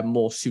backs, they're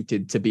more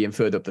suited to being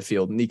further up the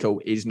field. Nico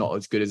is not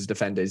as good as a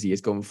defender as he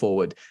is going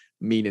forward,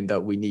 meaning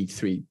that we need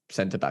 3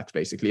 centre backs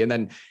basically. And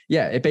then,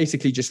 it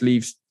basically just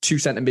leaves 2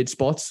 centre mid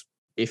spots.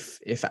 If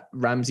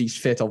Ramsey's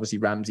fit, obviously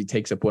Ramsey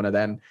takes up one of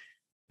them.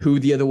 Who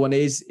the other one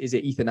is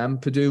it Ethan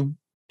Ampadu?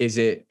 Is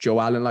it Joe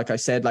Allen? Like I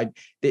said,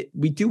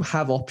 we do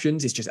have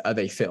options. It's just, are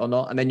they fit or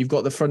not? And then you've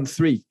got the front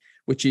three,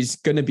 which is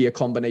going to be a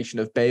combination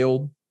of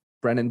Bale,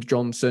 Brennan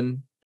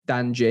Johnson,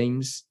 Dan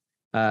James.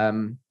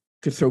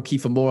 Could throw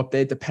Kiefer Moore up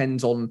there.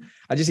 Depends on,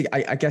 I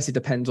guess it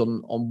depends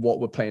on what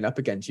we're playing up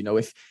against.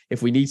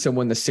 If we need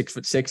someone that's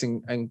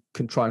 6'6" and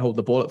can try and hold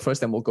the ball up for us,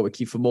 then we'll go with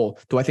Kiefer Moore.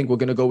 Do I think we're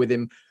going to go with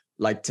him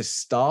to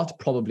start?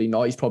 Probably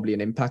not. He's probably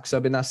an impact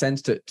sub in that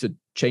sense to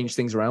change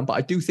things around. But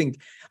I do think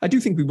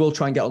we will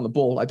try and get on the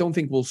ball. I don't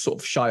think we'll sort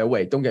of shy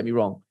away. Don't get me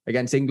wrong.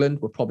 Against England,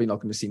 we're probably not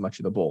going to see much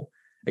of the ball.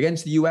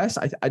 Against the US,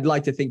 I'd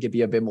like to think it'd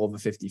be a bit more of a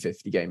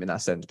 50-50 game in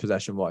that sense,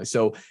 possession-wise.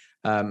 So,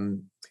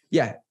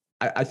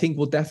 I think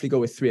we'll definitely go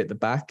with 3 at the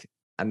back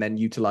and then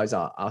utilize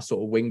our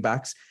sort of wing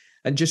backs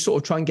and just sort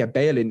of try and get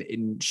Bale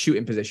in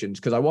shooting positions.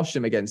 Because I watched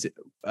him against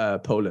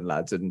Poland,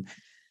 lads. And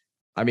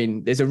I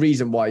mean, there's a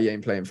reason why he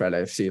ain't playing for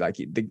LAFC. Like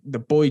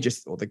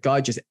the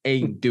guy just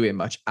ain't doing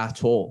much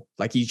at all.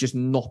 Like he's just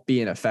not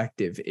being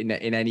effective in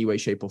any way,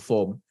 shape or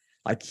form.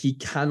 Like he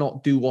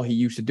cannot do what he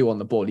used to do on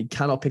the ball. He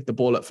cannot pick the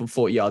ball up from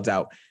 40 yards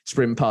out,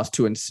 sprint past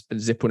 2 and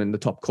zip one in the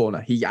top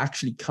corner. He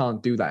actually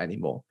can't do that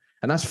anymore.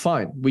 And that's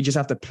fine. We just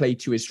have to play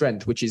to his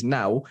strength, which is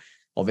now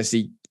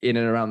obviously in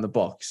and around the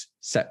box,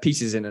 set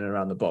pieces in and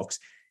around the box.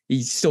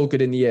 He's still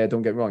good in the air.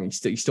 Don't get me wrong.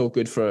 He's still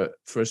good for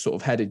a sort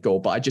of headed goal,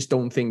 but I just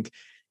don't think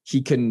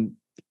he can.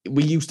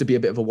 We used to be a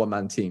bit of a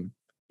one-man team,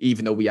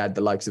 even though we had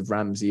the likes of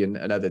Ramsey and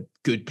other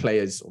good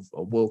players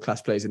or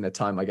world-class players in their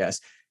time, I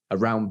guess,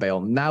 around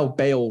Bale. Now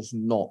Bale's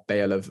not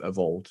Bale of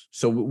old.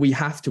 So we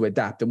have to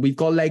adapt, and we've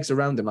got legs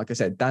around him. Like I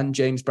said, Dan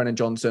James, Brennan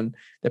Johnson,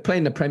 they're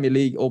playing the Premier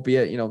League,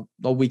 albeit,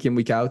 not week in,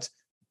 week out,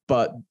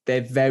 but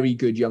they're very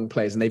good young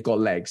players and they've got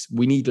legs.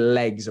 We need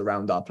legs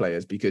around our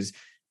players because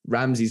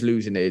Ramsey's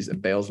losing his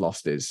and Bale's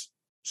lost his.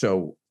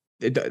 So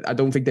I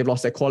don't think they've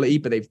lost their quality,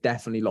 but they've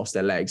definitely lost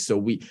their legs.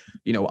 So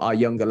our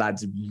younger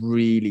lads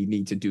really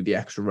need to do the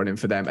extra running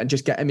for them and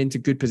just get them into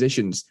good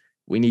positions.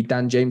 We need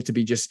Dan James to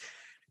be just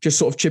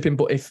sort of chipping,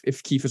 but if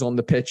Kiefer's on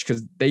the pitch,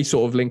 because they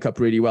sort of link up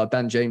really well.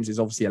 Dan James is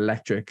obviously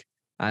electric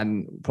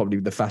and probably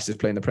the fastest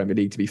player in the Premier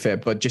League, to be fair,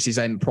 but just his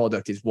end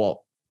product is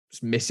what's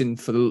missing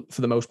for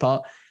the most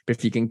part. But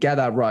if you can get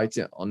that right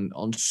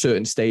on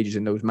certain stages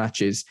in those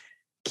matches,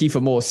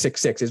 Kiefer Moore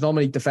 6'6". There's not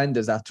many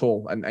defenders at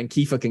all, and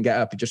Kiefer can get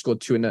up. He just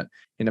scored 2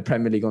 in the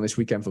Premier League on this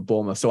weekend for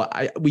Bournemouth. So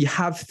we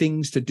have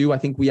things to do. I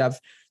think we have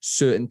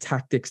certain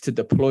tactics to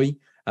deploy.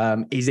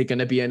 Is it going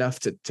to be enough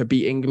to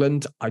beat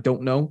England? I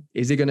don't know.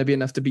 Is it going to be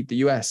enough to beat the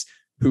US?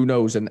 Who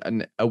knows?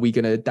 And are we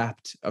going to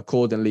adapt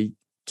accordingly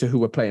to who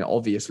we're playing?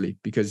 Obviously,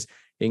 because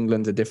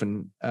England's a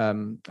different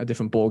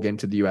ball game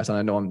to the US. And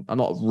I know I'm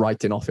not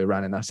writing off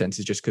Iran in that sense.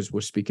 It's just because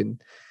we're speaking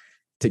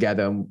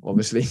together. And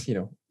obviously,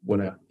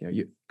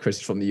 Chris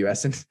is from the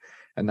US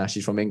and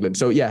Nashi's from England.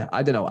 So yeah,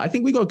 I don't know. I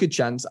think we got a good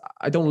chance.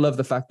 I don't love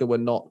the fact that we're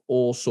not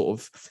all sort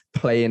of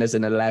playing as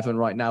an 11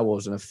 right now, or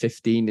as a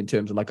 15 in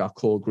terms of like our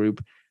core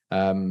group.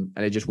 And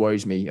it just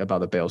worries me about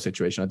the Bale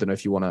situation. I don't know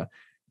if you want to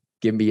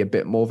give me a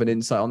bit more of an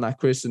insight on that,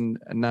 Chris and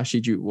Nashi.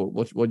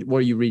 What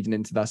are you reading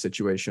into that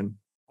situation?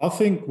 I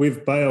think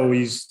with Bale,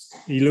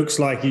 he looks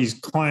like he's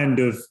kind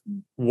of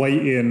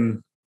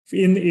waiting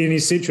in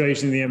his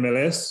situation in the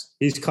MLS.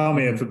 He's come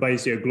here for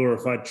basically a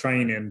glorified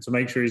training to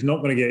make sure he's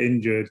not going to get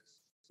injured.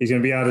 He's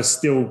going to be able to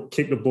still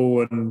kick the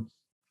ball and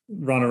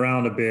run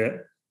around a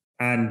bit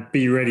and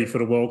be ready for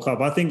the World Cup.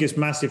 I think it's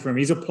massive for him.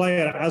 He's a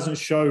player that hasn't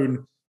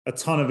shown a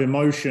ton of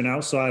emotion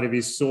outside of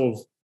his sort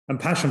of and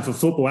passion for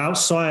football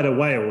outside of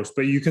Wales.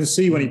 But you can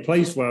see when he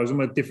plays for Wales, I'm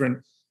a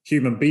different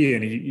human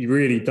being. He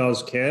really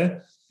does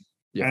care.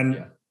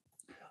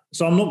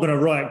 So I'm not going to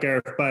write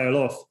Gareth Bale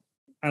off.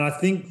 And I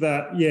think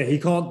that, he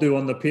can't do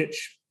on the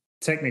pitch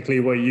technically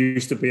what he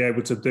used to be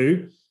able to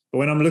do. But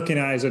when I'm looking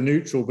at it as a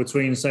neutral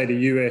between, say, the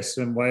US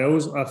and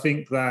Wales, I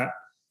think that,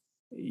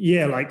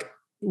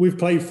 we've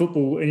played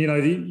football, and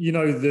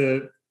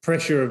the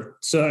pressure of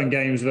certain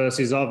games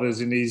versus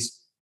others in these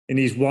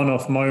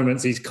one-off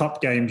moments, these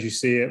cup games, you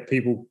see it,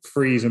 people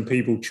freeze and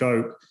people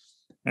choke.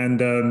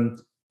 And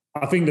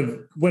I think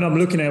that when I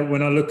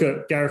look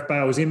at Gareth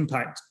Bale's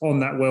impact on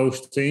that Welsh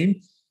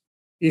team,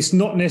 it's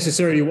not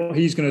necessarily what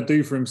he's going to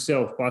do for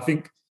himself, but I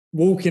think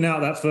walking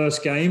out that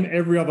first game,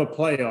 every other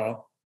player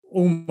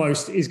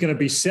almost is going to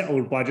be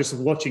settled by just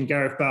watching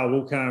Gareth Bale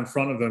walk out in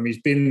front of them.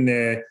 He's been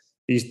there,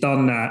 he's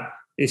done that.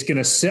 It's going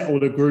to settle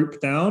the group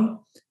down.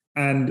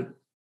 And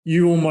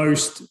you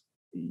almost,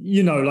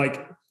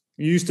 like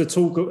you used to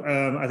talk,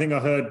 I think I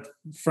heard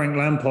Frank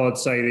Lampard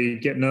say that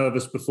he'd get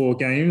nervous before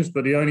games,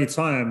 but the only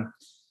time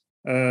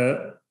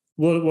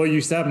what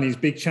used to happen in these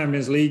big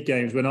Champions League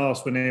games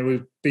when they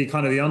would be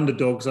kind of the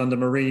underdogs under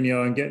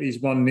Mourinho and get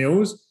these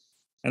 1-0s,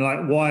 and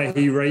like why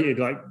he rated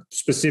like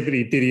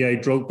specifically Didier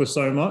Drogba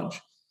so much.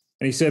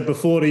 And he said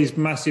before these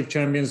massive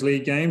Champions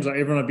League games, like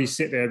everyone would be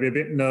sitting there, be a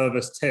bit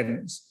nervous,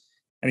 tense.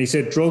 And he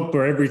said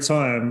Drogba every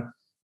time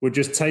would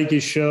just take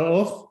his shirt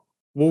off,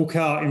 walk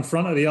out in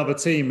front of the other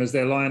team as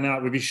they're lying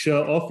out with his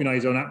shirt off.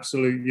 He's an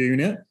absolute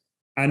unit,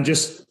 and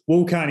just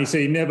walk out. And he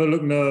said he never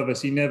looked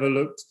nervous. He never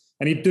looked,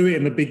 and he'd do it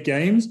in the big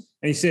games.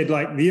 And he said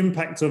like the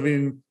impact of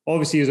him,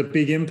 obviously he was a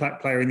big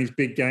impact player in these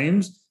big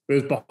games, but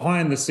it was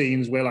behind the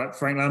scenes where like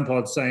Frank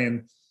Lampard's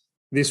saying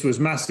this was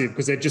massive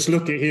because they'd just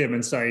look at him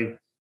and say,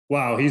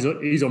 wow, he's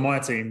on my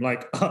team.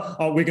 Like,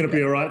 oh, we're going to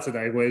be all right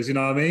today. Whereas, you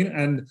know what I mean?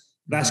 And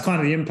that's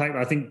kind of the impact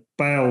I think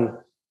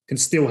Bale can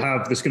still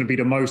have that's going to be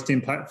the most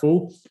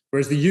impactful.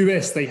 Whereas the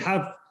US, they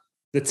have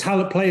the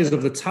talent, players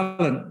of the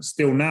talent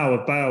still now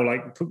of Bale.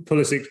 Like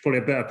Pulisic's probably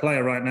a better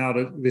player right now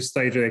at this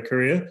stage of their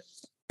career.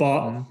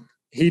 But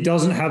he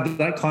doesn't have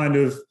that kind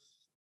of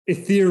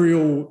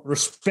ethereal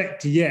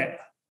respect yet,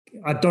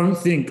 I don't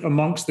think,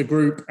 amongst the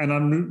group. And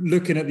I'm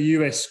looking at the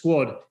US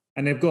squad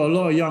and they've got a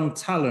lot of young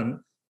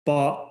talent,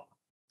 but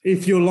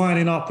if you're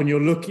lining up and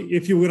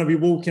if you're going to be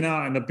walking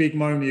out in a big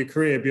moment of your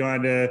career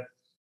behind a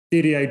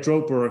Didier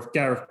Drogba or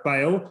Gareth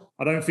Bale,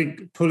 I don't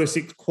think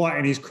Pulisic quite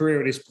in his career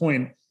at this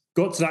point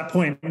got to that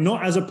point,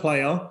 not as a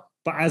player,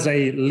 but as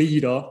a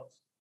leader.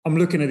 I'm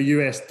looking at the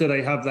US. Do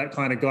they have that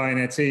kind of guy in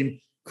their team?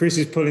 Chris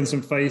is pulling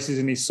some faces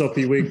in his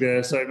soppy wig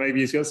there, so maybe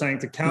he's got something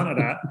to counter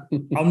that.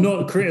 I'm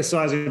not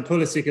criticising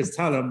Pulisic as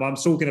talent, but I'm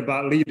talking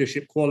about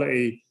leadership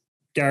quality.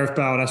 Gareth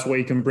Bale, that's what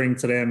he can bring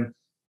to them.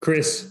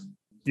 Chris,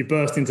 you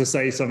burst in to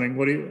say something.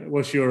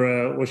 What's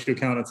your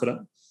counter to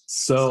that?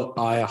 So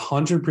I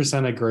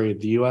 100% agree.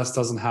 The US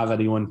doesn't have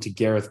anyone to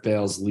Gareth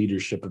Bale's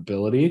leadership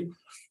ability,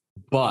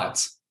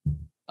 but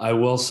I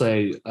will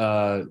say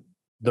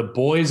the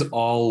boys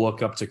all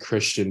look up to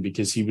Christian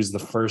because he was the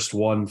first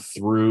one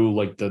through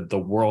like the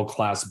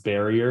world-class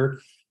barrier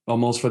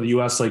almost for the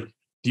US. Like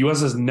the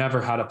US has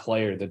never had a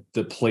player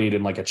that played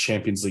in like a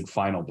Champions League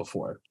final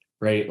before,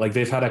 right? Like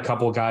they've had a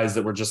couple guys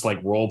that were just like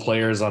role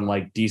players on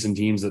like decent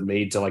teams that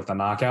made to like the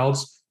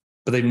knockouts,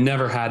 but they've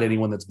never had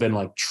anyone that's been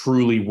like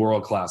truly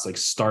world-class, like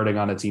starting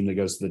on a team that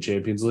goes to the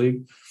Champions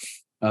League.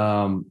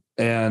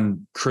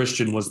 And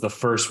Christian was the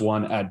first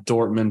one at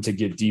Dortmund to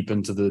get deep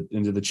into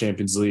the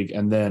Champions League.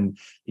 And then,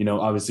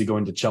 obviously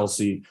going to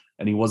Chelsea,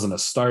 and he wasn't a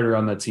starter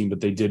on that team, but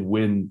they did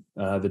win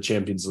the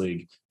Champions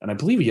League. And I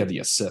believe he had the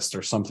assist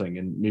or something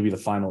in maybe the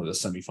final or the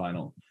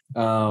semifinal.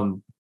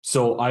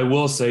 So I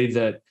will say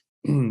that,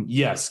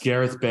 yes,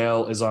 Gareth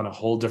Bale is on a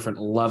whole different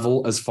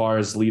level as far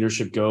as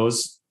leadership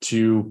goes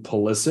to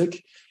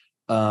Pulisic.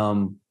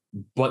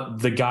 But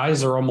the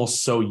guys are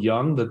almost so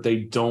young that they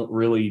don't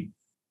really,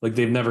 like,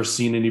 they've never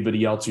seen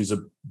anybody else who's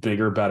a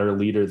bigger, better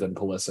leader than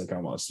Pulisic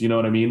almost. You know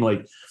what I mean?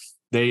 Like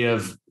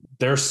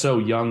they're so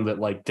young that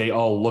like they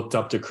all looked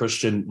up to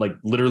Christian, like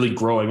literally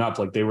growing up,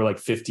 like they were like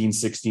 15,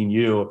 16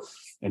 U,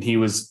 and he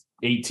was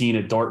 18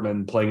 at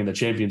Dortmund playing in the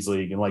Champions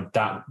League. And like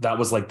that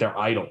was like their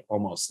idol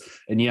almost.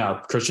 And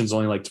yeah, Christian's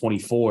only like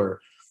 24,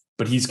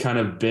 but he's kind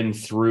of been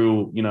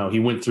through, he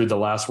went through the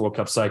last World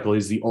Cup cycle.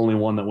 He's the only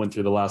one that went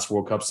through the last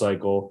World Cup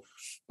cycle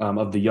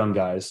of the young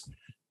guys.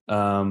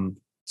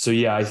 So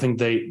yeah, I think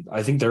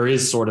there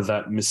is sort of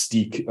that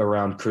mystique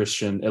around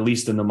Christian, at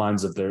least in the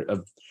minds of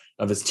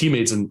his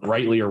teammates, and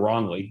rightly or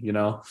wrongly,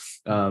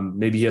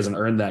 maybe he hasn't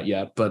earned that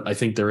yet, but I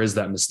think there is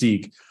that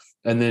mystique.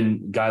 And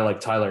then a guy like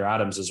Tyler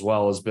Adams as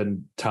well has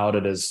been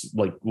touted as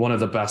like one of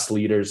the best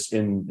leaders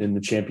in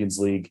the Champions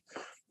League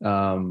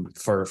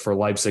for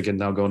Leipzig, and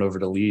now going over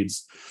to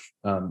Leeds.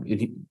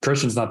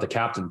 Christian's not the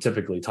captain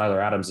typically. Tyler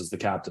Adams is the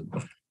captain.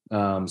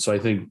 So I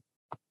think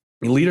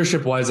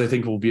leadership wise, I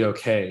think we'll be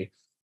okay.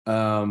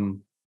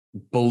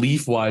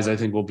 Belief wise, I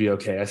think we'll be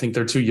okay. I think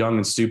they're too young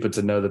and stupid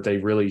to know that they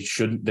really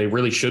should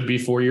be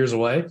 4 years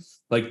away.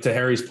 Like to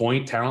Harry's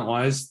point, talent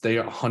wise, they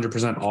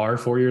 100% are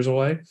 4 years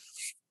away.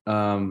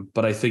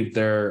 But I think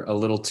they're a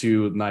little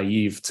too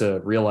naive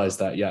to realize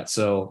that yet.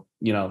 So,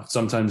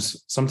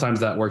 sometimes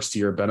that works to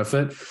your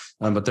benefit.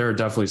 But there are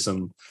definitely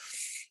some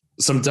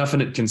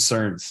definite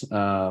concerns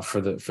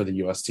for the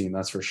US team,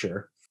 that's for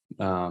sure.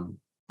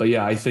 But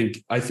yeah, I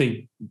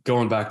think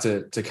going back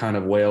to kind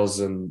of Wales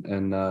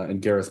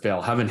and Gareth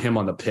Bale, having him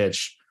on the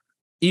pitch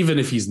even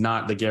if he's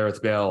not the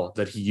Gareth Bale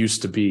that he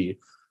used to be,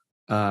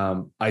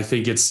 I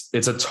think it's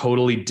a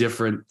totally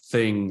different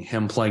thing,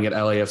 him playing at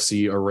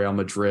LAFC or Real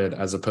Madrid,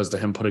 as opposed to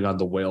him putting on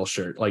the Wales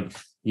shirt. Like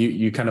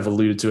you kind of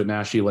alluded to it,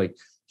 Nashi, like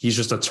he's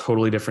just a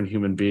totally different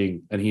human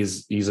being, and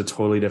he's a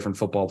totally different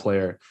football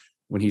player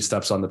when he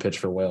steps on the pitch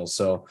for Wales.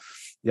 So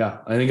yeah,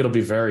 I think it'll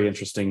be very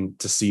interesting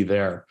to see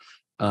there.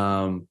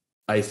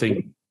 I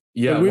think,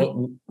 yeah.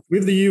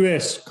 With the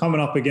US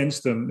coming up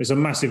against them, it's a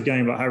massive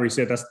game, like Harry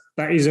said.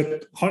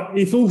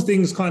 If all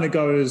things kind of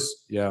go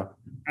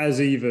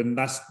as even,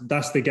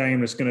 that's the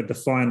game that's going to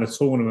define the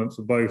tournament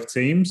for both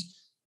teams.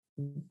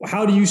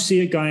 How do you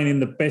see it going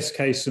in the best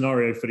case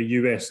scenario for the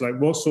US? Like,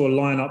 what sort of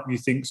lineup you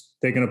think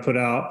they're going to put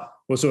out?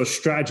 What sort of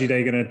strategy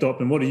they're going to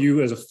adopt? And what do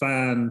you, as a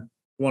fan,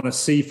 want to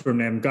see from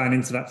them going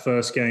into that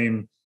first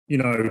game? You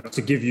know,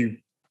 to give you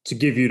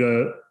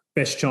the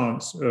best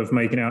chance of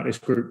making out this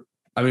group.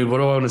 I mean, what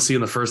do I want to see in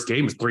the first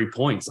game is 3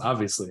 points,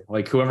 obviously.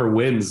 Like whoever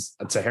wins,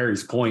 to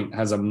Harry's point,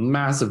 has a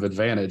massive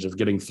advantage of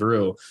getting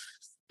through.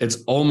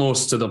 It's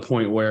almost to the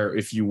point where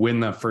if you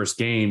win that first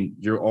game,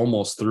 you're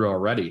almost through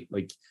already.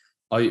 Like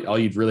all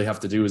you'd really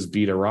have to do is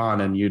beat Iran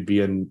and you'd be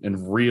in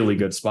really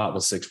good spot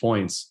with 6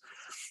 points.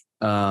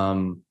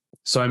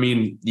 So, I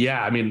mean,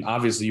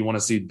 obviously you want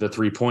to see the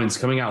 3 points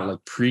coming out like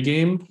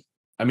pregame.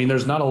 I mean,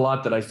 there's not a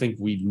lot that I think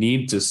we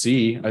need to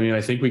see. I mean,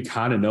 I think we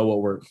kind of know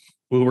what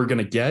we're going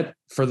to get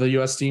for the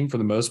U.S. team for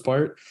the most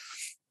part.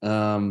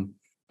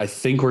 I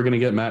think we're going to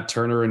get Matt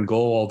Turner in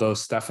goal, although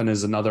Stefan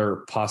is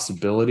another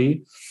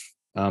possibility.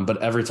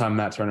 But every time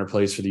Matt Turner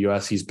plays for the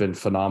U.S., he's been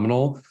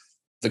phenomenal.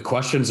 The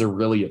questions are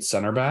really at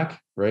center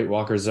back, right?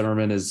 Walker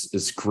Zimmerman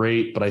is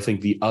great, but I think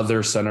the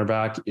other center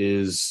back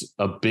is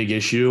a big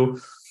issue.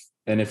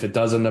 And if it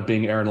does end up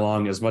being Aaron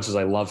Long, as much as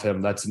I love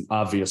him, that's an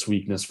obvious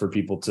weakness for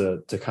people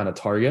to kind of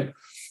target.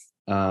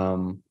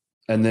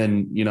 And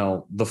then, you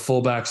know, the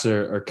fullbacks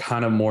are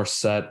kind of more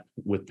set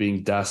with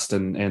being Dest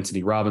and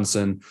Anthony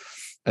Robinson.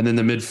 And then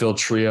the midfield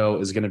trio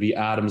is going to be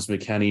Adams,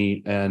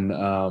 McKennie,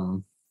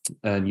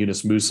 and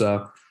Yunus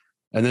Musa.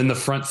 And then the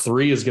front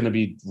three is going to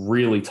be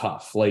really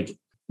tough. Like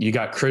you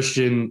got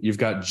Christian, you've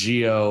got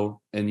Gio,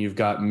 and you've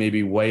got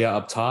maybe Weah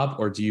up top,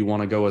 or do you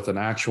want to go with an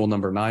actual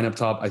number 9 up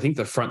top? I think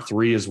the front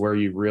three is where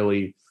you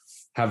really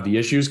have the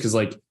issues. Cause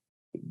like,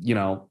 you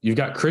know, you've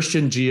got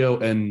Christian, Gio,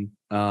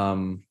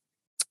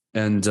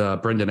 and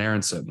Brendan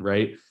Aronson,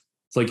 right?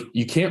 It's like,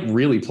 you can't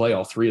really play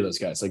all three of those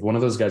guys. Like one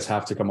of those guys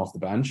have to come off the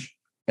bench,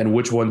 and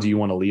which one do you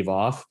want to leave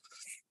off?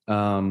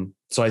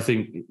 So I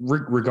think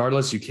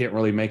regardless, you can't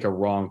really make a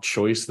wrong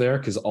choice there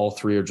because all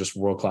three are just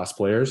world-class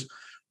players,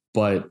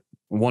 but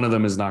one of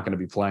them is not going to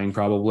be playing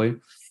probably.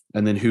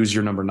 And then who's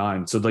your number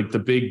 9? So like the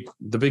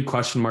big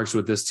question marks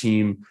with this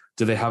team,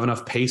 do they have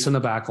enough pace in the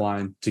back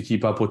line to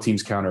keep up with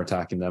teams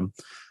counterattacking them?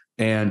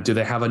 And do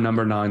they have a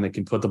number 9 that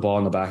can put the ball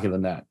in the back of the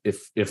net?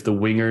 If the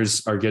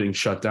wingers are getting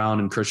shut down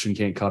and Christian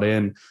can't cut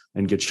in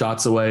and get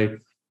shots away,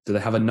 do they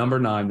have a number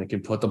 9 that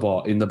can put the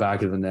ball in the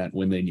back of the net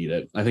when they need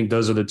it? I think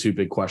those are the two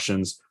big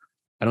questions.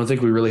 I don't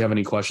think we really have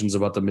any questions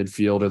about the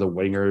midfield or the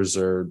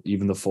wingers or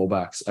even the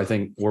fullbacks. I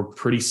think we're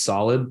pretty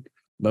solid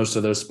most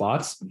of those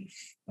spots.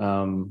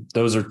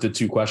 Those are the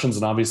two questions.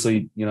 And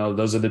obviously, you know,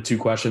 those are the two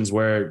questions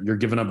where you're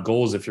giving up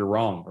goals if you're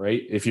wrong,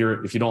 right? If you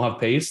don't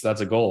have pace,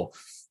 that's a goal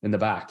in the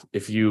back.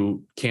 If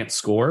you can't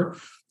score,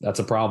 that's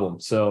a problem.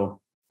 So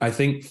I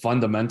think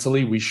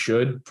fundamentally we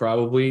should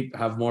probably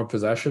have more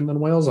possession than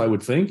Wales, I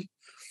would think.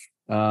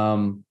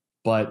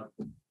 But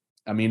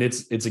I mean,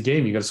 it's a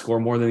game. You got to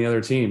score more than the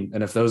other team.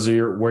 And if those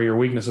are where your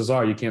weaknesses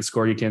are, you can't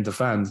score, you can't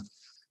defend,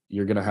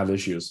 you're going to have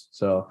issues.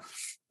 So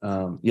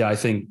I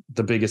think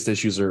the biggest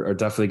issues are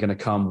definitely going to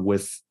come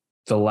with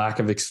the lack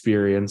of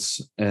experience.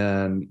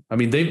 And I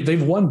mean,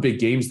 they've won big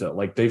games though.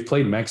 Like they've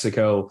played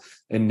Mexico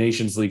in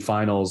Nations League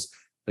finals.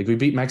 Like we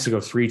beat Mexico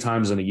 3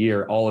 times in a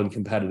year, all in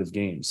competitive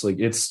games. Like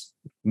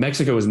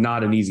Mexico is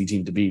not an easy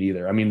team to beat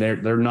either. I mean,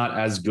 they're not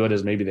as good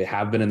as maybe they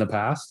have been in the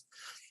past.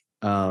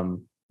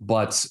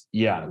 But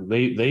yeah,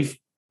 they've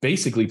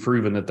basically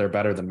proven that they're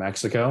better than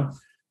Mexico.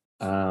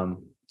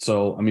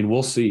 So, I mean,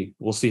 we'll see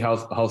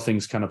how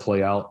things kind of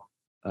play out.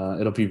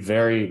 It'll be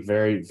very,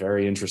 very,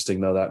 very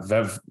interesting though,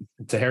 that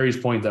to Harry's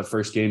point, that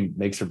first game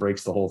makes or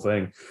breaks the whole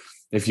thing.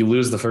 If you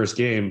lose the first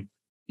game,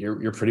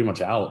 you're pretty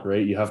much out,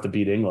 right? You have to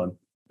beat England.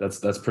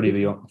 That's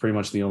pretty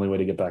much the only way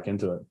to get back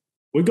into it.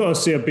 We've got to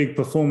see a big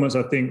performance,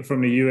 I think,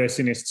 from the US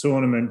in this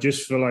tournament,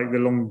 just for like the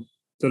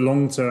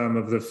long term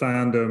of the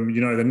fandom.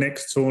 You know, the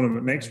next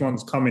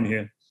one's coming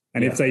here.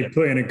 And if they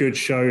put in a good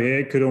show here,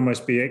 it could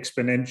almost be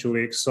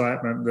exponential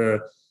excitement.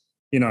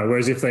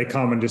 Whereas if they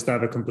come and just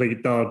have a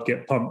complete dud,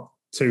 get pumped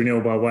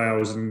 2-0 by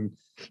Wales and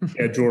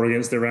get a draw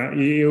against Iran,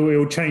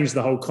 it'll change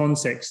the whole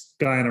context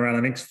going around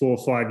the next 4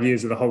 or 5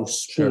 years of the whole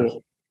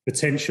sport,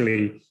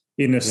 potentially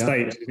in the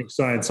States. It's an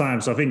exciting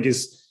time. So I think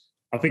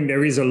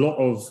there is a lot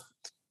of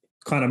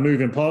kind of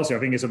moving parts here.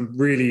 I think it's a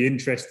really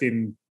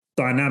interesting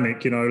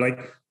dynamic,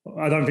 like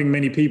I don't think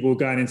many people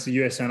going into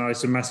the US and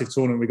it's a massive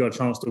tournament, we got a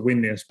chance to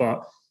win this,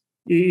 but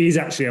it is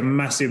actually a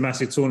massive,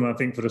 massive tournament, I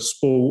think, for the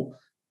sport.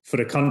 for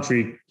the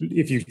country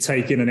if you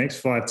take in the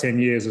next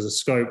 5-10 years as a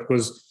scope.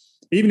 Because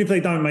even if they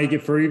don't make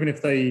it through, even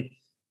if they,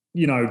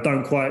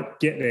 don't quite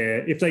get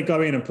there, if they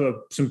go in and put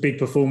some big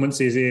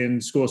performances in,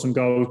 score some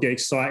goals, get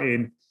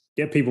exciting,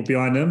 get people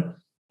behind them,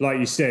 like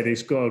you said,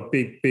 it's got a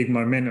big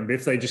momentum. But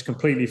if they just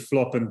completely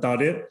flop and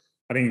dud it,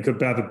 I think it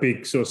could have a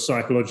big sort of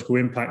psychological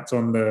impact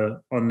on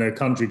the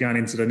country going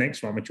into the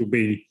next one, which will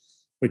be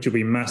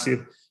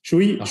massive. Should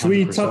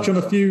we touch on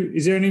a few?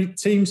 Is there any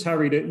teams,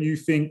 Harry, that you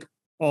think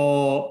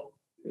are,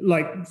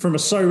 like, from a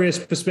So-Res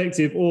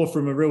perspective or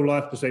from a real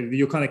life perspective, that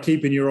you're kind of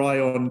keeping your eye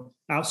on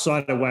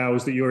outside of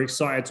Wales, that you're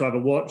excited to either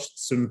watch,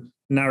 some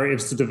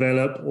narratives to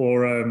develop,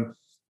 or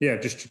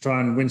just to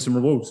try and win some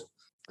rewards?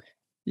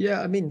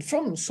 Yeah, I mean,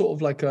 from sort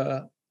of like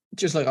I've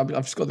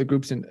just got the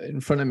groups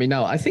in front of me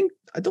now. I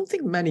don't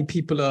think many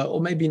people are,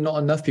 or maybe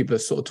not enough people are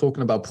sort of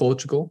talking about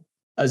Portugal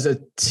as a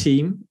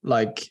team.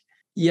 Like,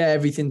 yeah,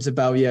 everything's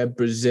about,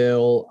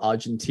 Brazil,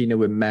 Argentina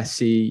with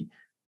Messi,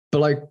 but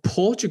like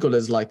Portugal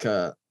is like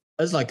a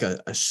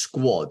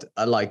squad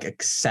are like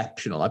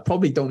exceptional. I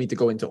probably don't need to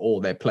go into all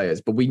their players,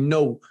 but we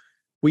know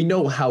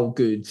how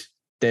good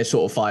their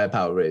sort of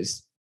firepower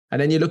is.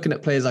 And then you're looking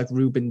at players like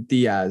Ruben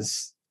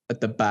Diaz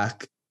at the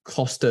back,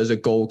 Costa as a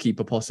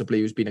goalkeeper, possibly,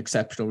 who's been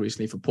exceptional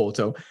recently for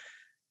Porto,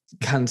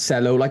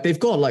 Cancelo. Like, they've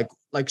got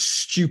like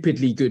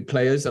stupidly good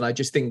players, and I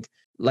just think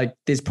like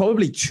there's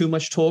probably too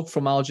much talk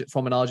from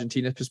an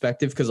Argentina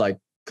perspective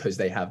because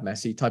they have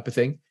Messi type of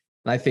thing.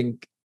 And I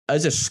think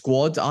as a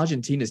squad,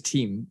 Argentina's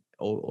team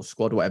or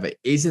squad, whatever,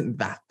 isn't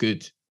that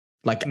good,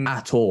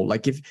 at all.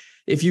 Like,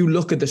 if you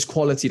look at this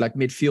quality, like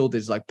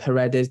midfielders like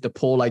Paredes, De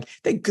Paul, like,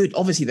 they're good.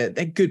 Obviously,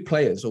 they're good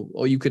players,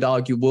 or you could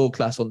argue world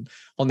class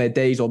on their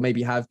days, or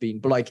maybe have been.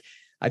 But like,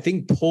 I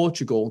think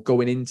Portugal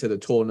going into the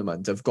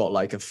tournament have got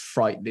like a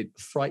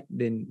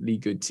frighteningly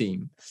good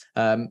team.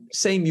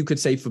 Same you could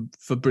say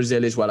for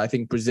Brazil as well. I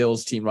think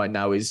Brazil's team right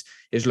now is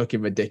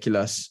looking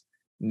ridiculous.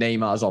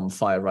 Neymar's on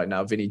fire right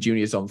now. Vinny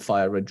Jr.'s on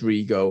fire.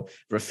 Rodrigo,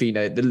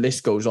 Rafinha, the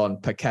list goes on.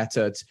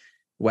 Paqueta at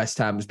West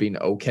Ham's been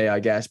okay, I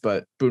guess,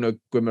 but Bruno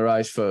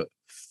Guimaraes for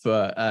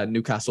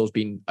Newcastle's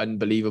been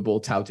unbelievable,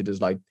 touted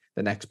as like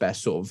the next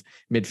best sort of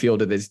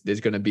midfielder there's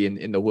going to be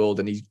in the world,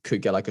 and he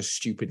could get like a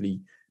stupidly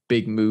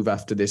big move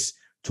after this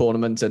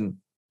tournament. And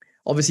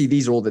obviously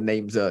these are all the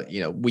names that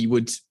we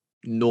would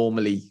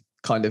normally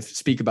kind of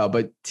speak about,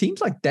 but teams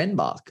like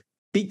Denmark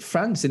beat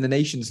France in the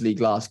Nations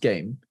League last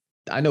game.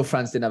 I know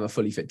France didn't have a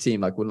fully fit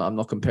team. Like, I'm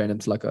not comparing them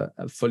to like a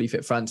fully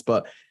fit France,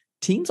 but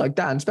teams like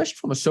that, and especially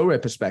from a So-Res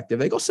perspective,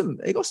 they got some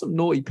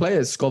naughty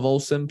players. Skov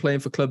Olsen playing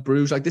for Club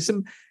Brugge. Like, there's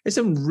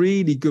some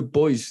really good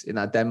boys in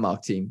that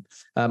Denmark team.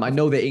 I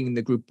know they're in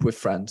the group with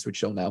France,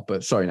 which they'll now.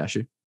 But sorry,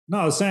 Nashu. No,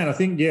 I was saying, I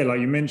think,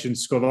 like you mentioned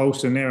Skov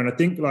Olsen there, and I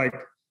think like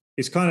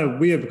it's kind of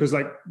weird because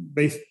like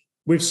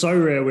with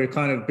So-Res, we're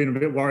kind of been a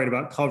bit worried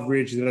about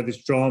coverage. They had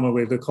this drama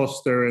with the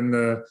Costa and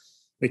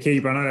the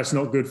keeper. I know that's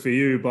not good for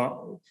you, but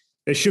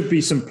there should be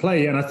some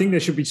play, and I think there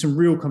should be some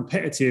real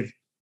competitive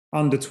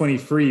under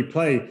 23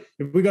 play.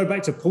 If we go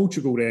back to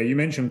Portugal there, you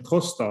mentioned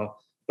Costa,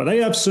 but they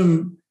have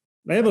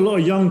a lot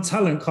of young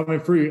talent coming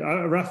through.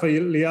 Rafa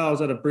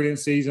Leao's had a brilliant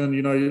season,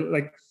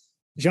 like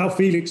João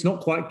Felix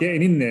not quite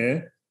getting in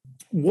there.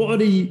 What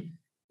are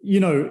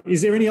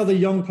is there any other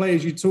young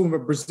players you're talking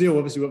about? Brazil,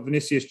 obviously, got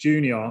Vinicius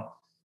Jr.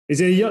 Is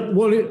there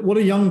what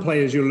are young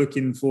players you're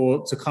looking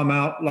for to come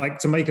out, like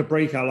to make a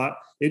breakout? Like,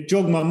 it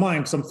jogged my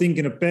mind because I'm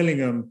thinking of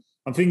Bellingham.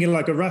 I'm thinking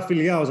like a Rafa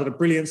Leao's had a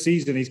brilliant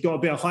season. He's got a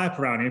bit of hype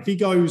around him. If he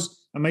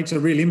goes and makes a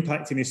real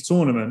impact in this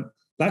tournament,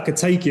 that could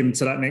take him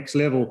to that next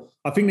level.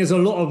 I think there's a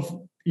lot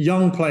of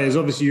young players.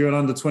 Obviously, you're an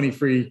under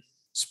 23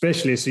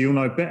 specialist, so you'll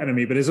know better than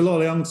me. But there's a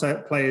lot of young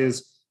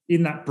players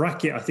in that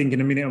bracket, I think,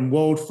 in a minute, in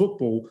world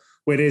football,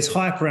 where there's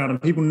hype around them.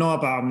 People know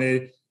about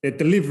them. They're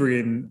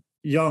delivering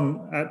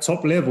young at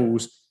top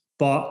levels.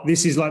 But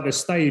this is like the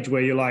stage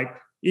where you're like,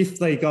 if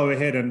they go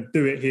ahead and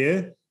do it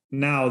here,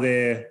 now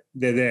they're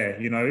there.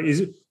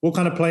 What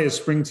kind of players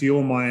spring to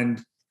your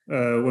mind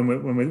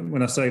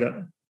when I say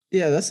that?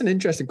 Yeah, that's an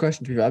interesting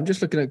question to me. I'm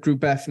just looking at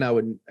Group F now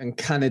and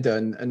Canada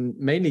and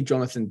mainly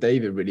Jonathan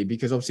David, really,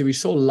 because obviously we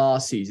saw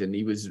last season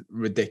he was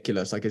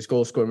ridiculous. Like, his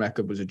goal scoring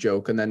record was a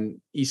joke, and then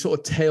he sort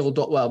of tailed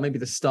off. Well, maybe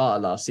the start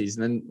of last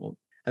season, and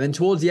then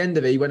towards the end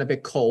of it, he went a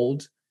bit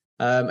cold,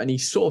 and he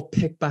sort of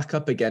picked back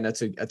up again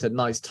at a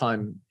nice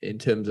time in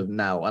terms of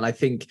now. And I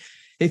think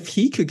if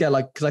he could get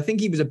because I think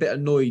he was a bit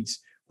annoyed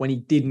when he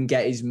didn't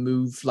get his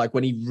move, like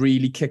when he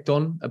really kicked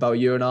on about a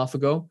year and a half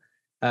ago.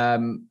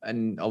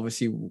 And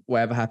obviously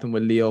whatever happened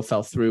with Leo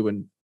fell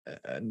through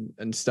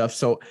and stuff.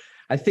 So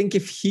I think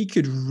if he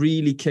could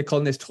really kick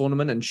on this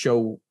tournament and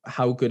show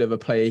how good of a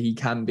player he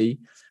can be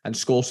and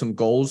score some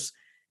goals,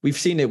 we've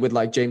seen it with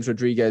like James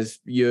Rodriguez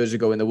years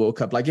ago in the World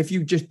Cup. Like, if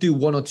you just do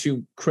one or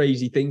two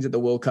crazy things at the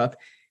World Cup,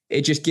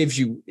 it just gives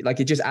you,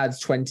 like, it just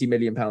adds £20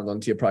 million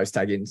onto your price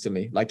tag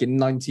instantly. Like, in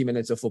 90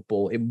 minutes of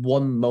football, in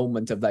one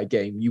moment of that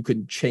game, you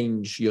can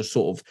change your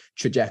sort of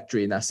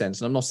trajectory in that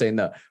sense. And I'm not saying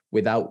that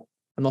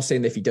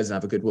if he doesn't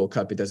have a good World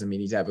Cup, it doesn't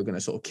mean he's ever going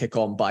to sort of kick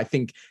on. But I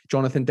think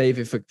Jonathan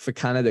David for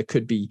Canada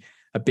could be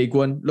a big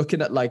one.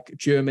 Looking at like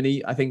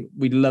Germany, I think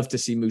we'd love to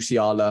see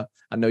Musiala.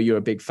 I know you're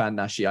a big fan,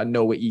 Nashi. I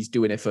know he's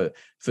doing it for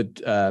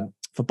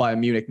Bayern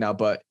Munich now,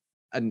 but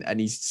and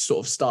he's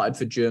sort of started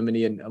for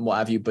Germany and what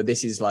have you. But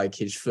this is like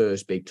his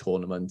first big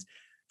tournament.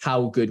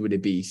 How good would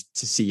it be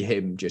to see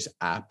him just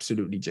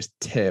absolutely just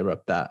tear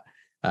up that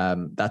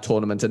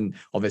tournament? And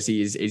obviously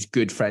his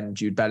good friend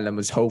Jude Bellingham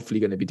was hopefully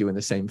going to be doing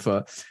the same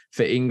for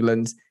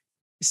England.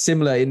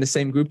 Similar in the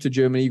same group to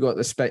Germany, you got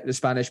the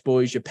Spanish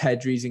boys, your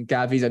Pedris and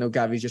Gavis. I know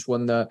Gavi's just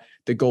won the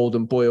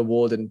Golden Boy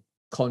Award, and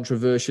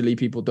controversially,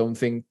 people don't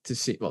seem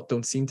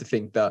to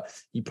think that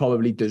you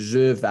probably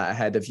deserve that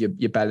ahead of your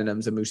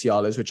Bellinghams and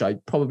Musialas, which I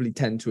probably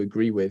tend to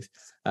agree with.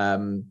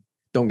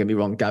 Don't get me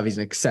wrong, Gavi's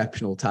an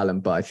exceptional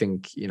talent, but I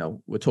think,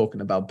 we're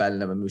talking about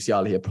Bellingham and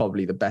Musiala here,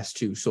 probably the best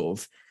two sort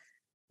of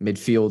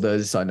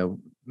midfielders. I know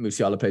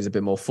Musiala plays a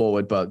bit more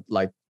forward, but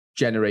like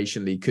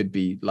generationally could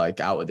be like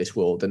out of this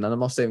world. And I'm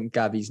not saying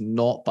Gavi's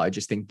not, but I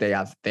just think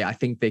I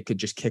think they could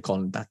just kick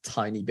on that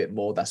tiny bit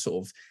more, that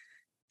sort of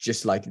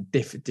just like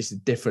just a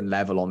different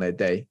level on their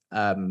day.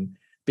 But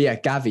yeah,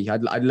 Gavi,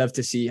 I'd love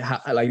to see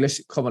how, like,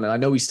 let's come on. And I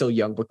know he's still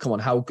young, but come on,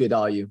 how good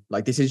are you?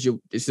 Like,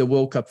 it's the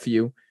World Cup for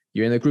you.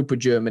 You're in a group with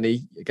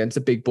Germany against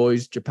the big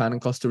boys, Japan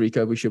and Costa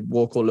Rica. We should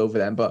walk all over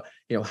them. But,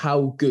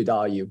 how good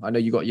are you? I know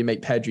you got your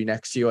mate Pedri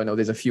next to you. I know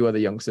there's a few other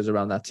youngsters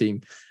around that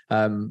team.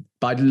 But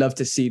I'd love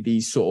to see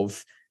these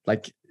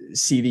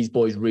see these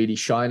boys really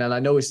shine. And I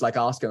know it's like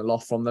asking a lot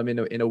from them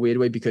in a weird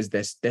way, because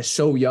they're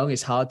so young.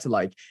 It's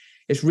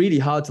really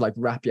hard to like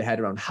wrap your head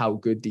around how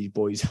good these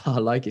boys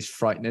are. Like, it's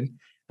frightening.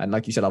 And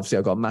like you said, obviously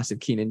I've got a massive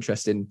keen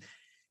interest in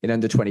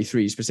under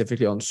 23,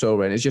 specifically on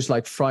Sora. And it's just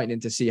like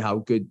frightening to see how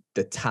good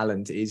the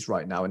talent is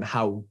right now and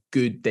how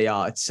good they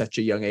are at such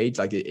a young age.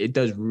 Like, it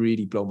does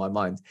really blow my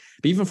mind.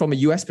 But even from a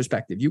US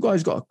perspective, you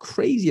guys got a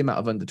crazy amount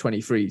of under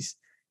 23s.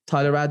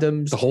 Tyler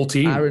Adams, the whole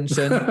team,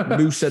 Aronson,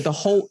 Musa, the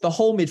whole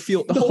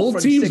midfield, the whole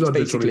front team's six under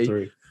basically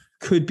 23.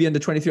 Could be under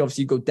 23.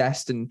 Obviously, you go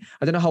Dest, and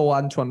I don't know how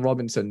Antoine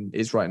Robinson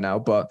is right now,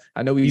 but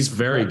I know he's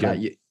very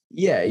good.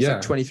 He's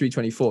like 23,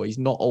 24. He's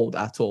not old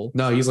at all.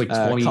 No, he's like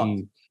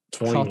 20.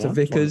 Carter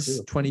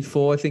Vickers,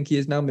 24, I think he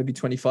is now, maybe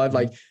 25.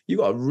 Like, you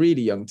got a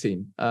really young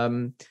team.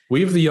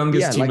 We have the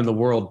youngest team in the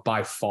world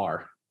by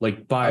far.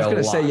 Like, by a lot. I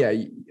was going to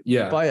say,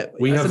 yeah.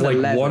 We have like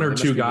 11, one or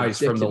two guys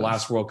from the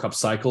last World Cup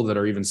cycle that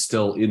are even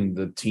still in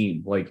the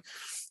team. Like,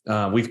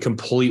 we've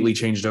completely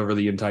changed over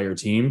the entire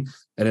team.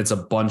 And it's a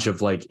bunch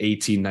of like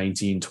 18,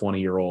 19,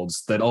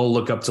 20-year-olds that all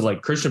look up to,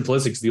 like, Christian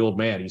Pulisic's the old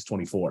man. He's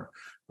 24.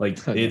 Like,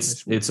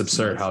 it's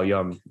absurd how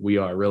young we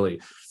are,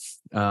 really.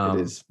 It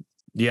is.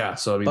 Yeah,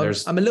 so I mean,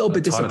 I'm a little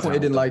bit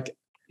disappointed in, like,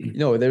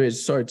 there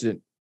is, sorry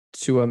to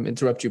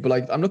interrupt you, but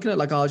like, I'm looking at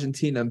like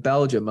Argentina and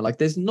Belgium, and like,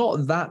 there's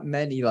not that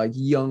many like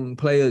young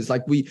players.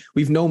 Like,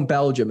 we've known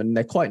Belgium, and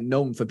they're quite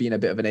known for being a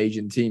bit of an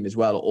Asian team as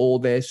well. All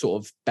their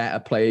sort of better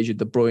players, your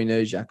De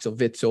Bruyne, Axel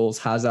Witsels,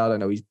 Hazard. I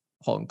know he's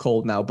hot and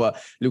cold now,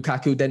 but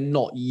Lukaku, they're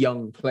not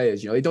young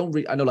players. They don't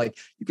really. I know, like,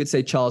 you could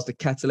say Charles de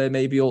Ketelaere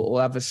maybe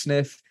or have a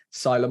sniff.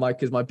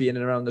 Saelemaekers might be in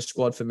and around the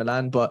squad for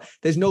Milan, but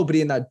there's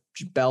nobody in that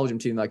Belgium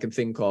team that I can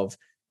think of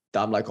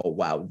that I'm like, oh,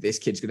 wow, this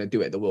kid's going to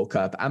do it at the World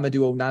Cup.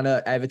 Amadou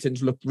Onana,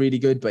 Everton's looked really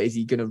good, but is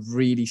he going to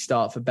really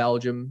start for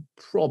Belgium?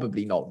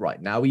 Probably not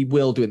right now. He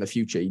will do in the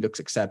future. He looks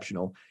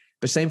exceptional.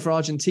 But same for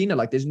Argentina.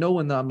 Like, there's no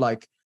one that I'm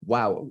like,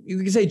 wow. You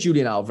can say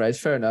Julian Alvarez,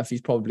 fair enough. He's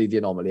probably the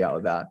anomaly out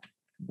of that.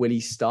 Will he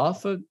start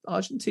for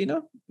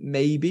Argentina?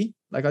 Maybe.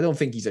 Like, I don't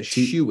think he's a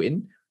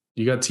shoo-in.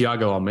 You got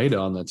Thiago Almeida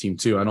on that team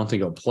too. I don't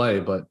think he'll play,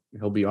 but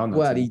he'll be on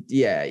that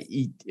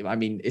team. I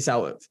mean, it's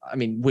out. I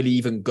mean, will he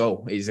even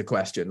go is a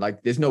question.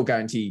 Like, there's no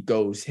guarantee he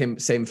goes. Same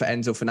for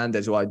Enzo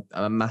Fernandez, who I'm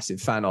a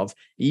massive fan of.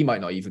 He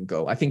might not even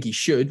go. I think he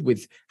should,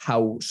 with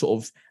how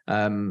sort of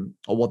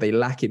or what they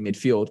lack in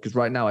midfield. Because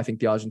right now, I think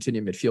the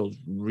Argentinian midfield is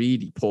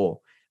really poor.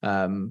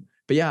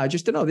 But yeah, I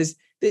just don't know.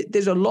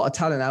 There's a lot of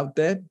talent out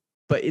there,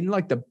 but in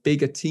like the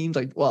bigger teams,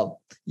 like,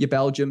 well, your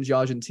Belgiums,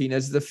 your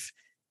Argentinas,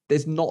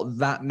 there's not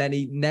that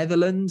many.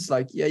 Netherlands,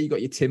 like, yeah, you got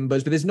your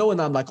Timbers, but there's no one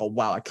that I'm like, oh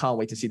wow, I can't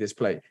wait to see this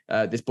boy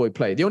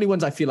play. The only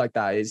ones I feel like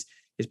that is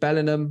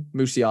Bellingham,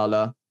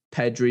 Musiala,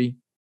 Pedri,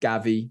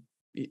 Gavi,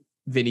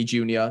 Vinny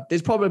Jr.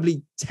 There's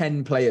probably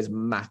 10 players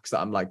max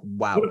that I'm like,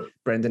 wow,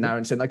 Brendan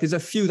Aronson. Like, there's a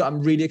few that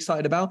I'm really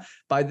excited about.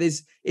 But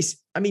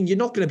you're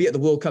not going to be at the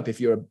World Cup if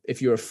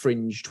you're a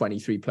fringe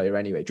 23 player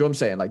anyway. Do you know what I'm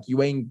saying? Like,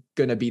 you ain't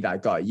going to be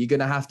that guy. You're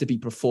going to have to be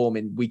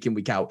performing week in,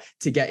 week out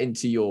to get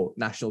into your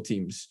national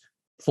team's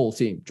full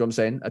team. Do you know what I'm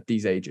saying? At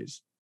these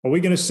ages. Are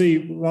we going to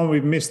see, one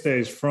we've missed there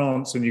is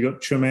France, and you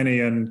got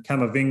Tchouameni and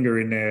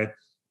Camavinga in there.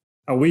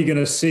 Are we going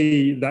to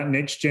see that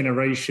next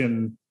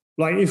generation?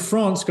 Like, if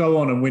France go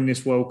on and win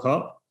this World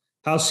Cup,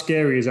 how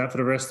scary is that for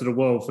the rest of the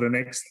world for the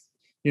next,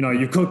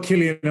 you've got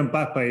Kylian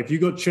Mbappe. If you've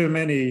got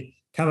Tchouameni,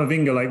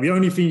 Camavinga, like, the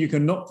only thing you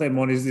can knock them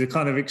on is the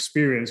kind of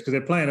experience, because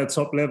they're playing at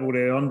top level.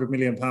 They're £100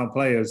 million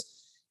players.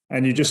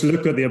 And you just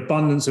look at the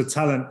abundance of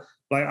talent.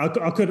 Like,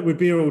 we'd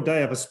be here all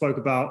day if I spoke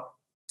about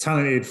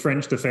talented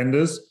French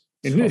defenders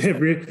in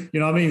every,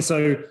 you know what I mean?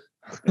 So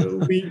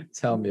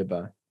tell me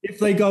about it. if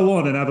they go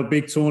on and have a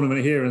big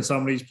tournament here and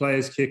some of these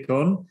players kick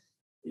on,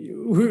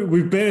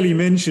 we've barely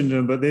mentioned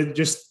them, but they're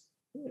just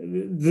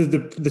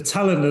the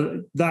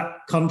talent that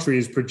country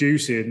is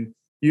producing.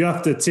 You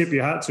have to tip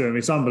your hat to them.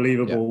 It's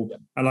unbelievable. Yeah.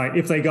 And like,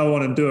 if they go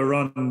on and do a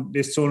run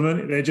this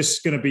tournament, they're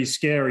just going to be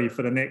scary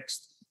for the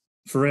next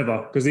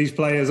forever, because these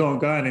players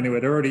aren't going anywhere.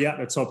 They're already at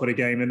the top of the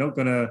game. They're not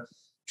going to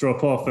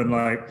drop off. And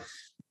like,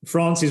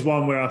 France is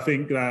one where I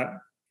think that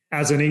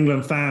as an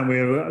England fan,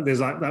 there's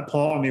like that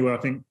part of me where I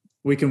think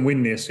we can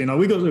win this. You know,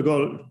 we've got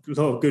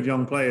a lot of good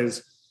young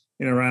players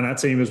around that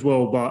team as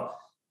well. But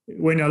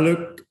when I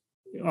look,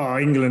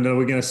 England, are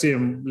we going to see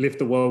them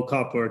lift a World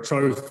Cup or a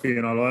trophy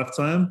in our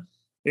lifetime?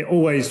 It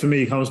always, for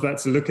me, comes back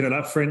to looking at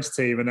that French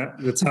team and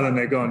the talent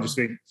they've got and just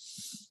think,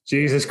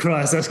 Jesus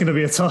Christ, that's going to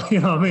be a tough, you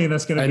know what I mean?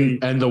 That's going to be.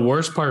 And the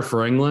worst part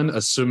for England,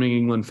 assuming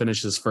England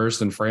finishes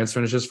first and France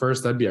finishes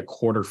first, that'd be a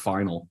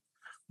quarterfinal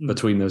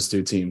between those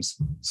two teams.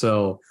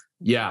 So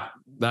yeah,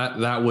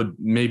 that would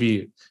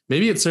maybe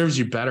it serves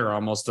you better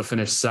almost to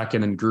finish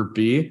second in Group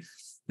B,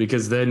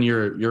 because then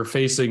you're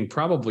facing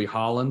probably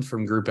Holland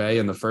from Group A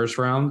in the first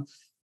round,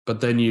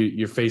 but then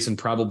you're facing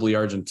probably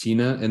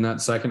Argentina in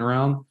that second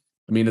round.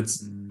 I mean,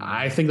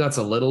 I think that's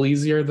a little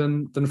easier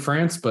than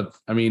France, but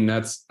I mean,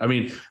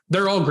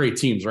 they're all great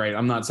teams, right?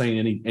 I'm not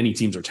saying any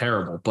teams are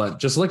terrible, but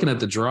just looking at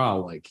the draw,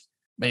 like,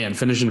 man,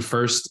 finishing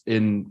first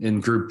in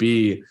Group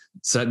B,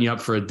 setting you up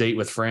for a date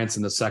with France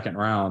in the second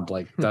round,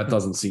 like, that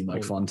doesn't seem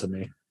like fun to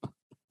me.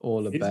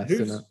 All the best,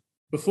 isn't it?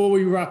 Before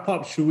we wrap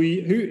up,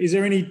 is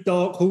there any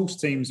dark horse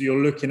teams that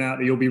you're looking at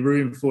that you'll be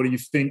rooting for that you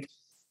think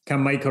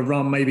can make a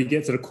run, maybe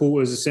get to the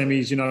quarters, the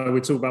semis? You know, we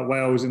talk about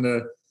Wales in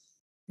the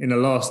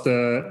last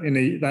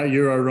that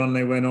Euro run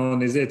they went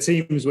on. Is there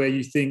teams where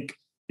you think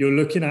you're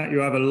looking at, you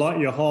have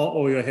your heart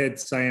or your head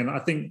saying, I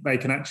think they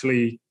can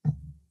actually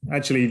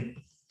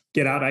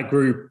get out that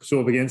group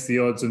sort of against the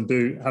odds and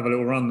have a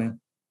little run there?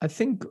 I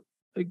think,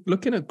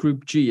 looking at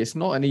Group G, it's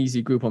not an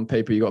easy group on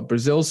paper. You got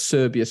Brazil,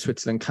 Serbia,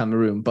 Switzerland,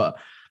 Cameroon. But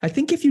I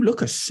think if you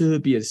look at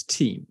Serbia's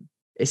team,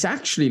 it's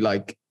actually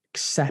like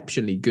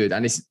exceptionally good,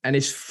 and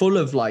it's full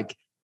of like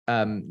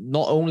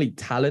not only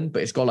talent,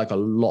 but it's got like a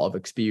lot of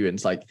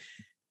experience. Like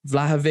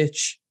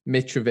Vlahovic,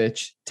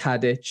 Mitrovic,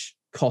 Tadic,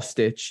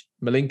 Kostic,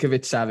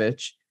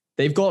 Milinkovic-Savic.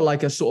 They've got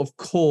like a sort of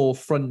core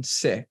front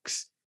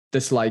six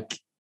that's like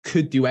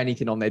could do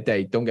anything on their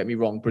day. Don't get me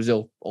wrong,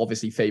 Brazil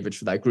obviously favourites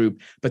for that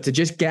group, but to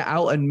just get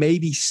out and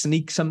maybe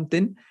sneak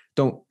something.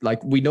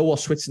 We know what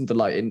Switzerland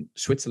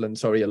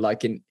are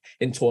like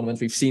in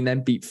tournaments. We've seen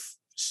them beat,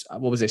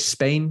 what was it,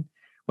 Spain?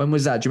 When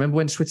was that? Do you remember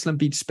when Switzerland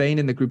beat Spain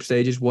in the group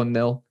stages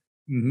 1-0?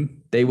 Mm-hmm.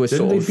 They were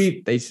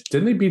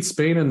didn't they beat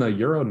Spain in the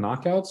Euro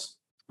knockouts?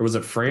 Or was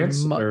it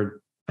France?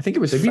 I think it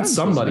was. They France, beat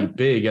somebody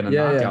big in a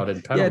knockout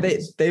in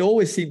penalties. Yeah, they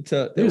always seem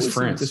to. It was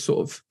France. To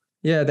sort of.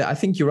 Yeah, I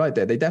think you're right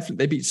there.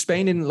 They beat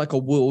Spain in like a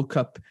World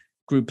Cup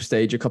group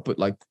stage a couple,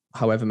 like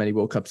however many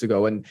World Cups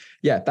ago, and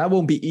yeah, that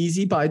won't be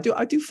easy. But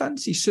I do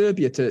fancy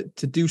Serbia to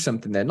do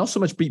something there. Not so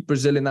much beat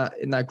Brazil in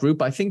that group.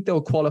 But I think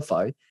they'll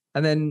qualify,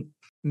 and then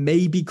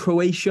maybe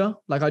Croatia.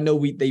 Like, I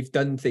know they've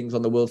done things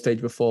on the world stage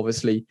before,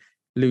 obviously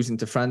losing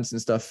to France and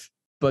stuff.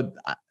 But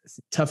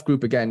tough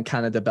group again,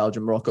 Canada,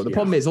 Belgium, Morocco. The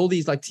problem is all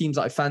these like teams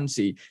that I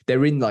fancy,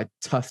 they're in like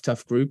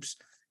tough groups.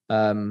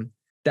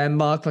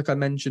 Denmark, like I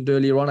mentioned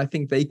earlier on, I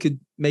think they could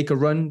make a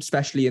run,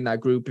 especially in that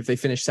group. If they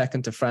finish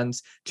second to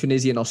France,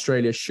 Tunisia and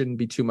Australia shouldn't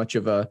be too much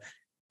of a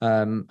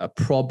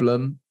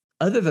problem.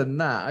 Other than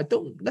that,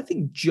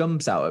 nothing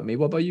jumps out at me.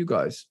 What about you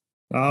guys?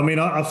 I mean,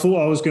 I thought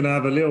I was going to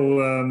have a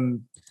little...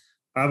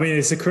 I mean,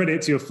 it's a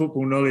credit to your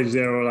football knowledge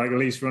there, or like at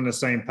least we're on the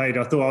same page.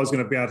 I thought I was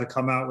going to be able to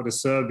come out with a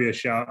Serbia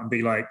shout and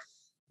be like,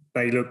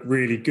 they look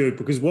really good.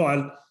 Because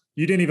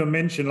you didn't even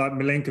mention, like,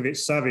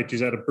 Milinkovic-Savic has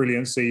had a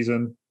brilliant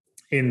season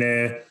in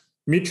there.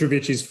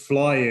 Mitrovic is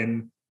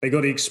flying. They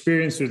got the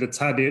experience with the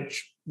Tadic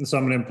and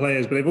some of them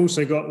players, but they've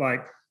also got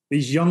like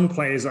these young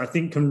players that I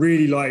think can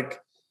really like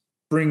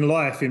bring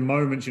life in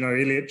moments. You know,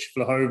 Ilic,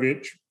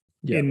 Vlahovic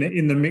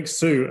in the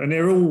mix too, and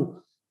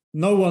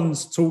no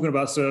one's talking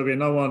about Serbia.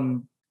 No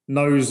one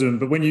knows them,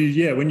 but when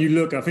you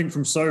look, I think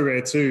from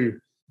Sorare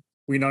too,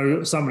 we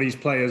know some of these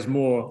players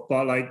more,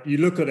 but like you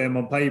look at them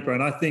on paper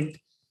and I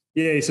think,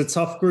 it's a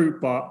tough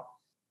group, but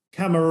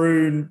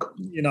Cameroon,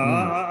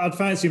 I'd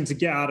fancy them to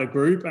get out of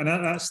group. And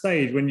at that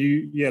stage, when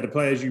the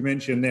players you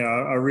mentioned there,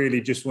 I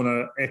really just want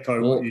to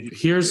echo what you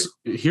just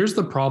here's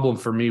the problem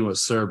for me with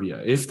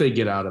Serbia. If they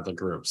get out of the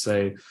group,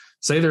 say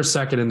they're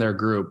second in their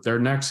group, their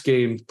next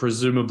game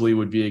presumably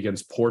would be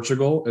against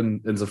Portugal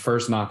in the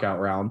first knockout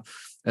round.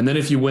 And then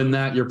if you win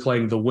that, you're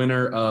playing the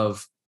winner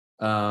of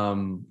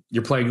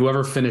you're playing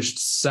whoever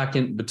finished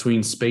second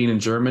between Spain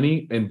and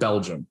Germany and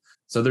Belgium.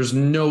 So there's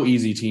no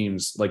easy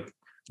teams. Like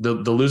the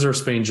loser of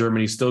Spain,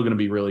 Germany is still going to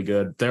be really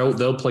good.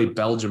 They'll play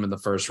Belgium in the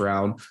first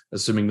round,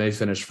 assuming they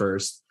finish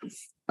first.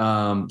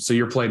 So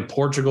you're playing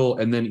Portugal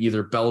and then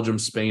either Belgium,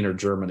 Spain, or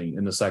Germany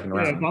in the second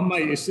round. Yeah, but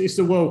mate, it's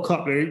the World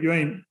Cup. You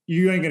ain't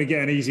going to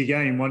get an easy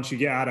game once you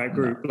get out of that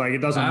group. Like, it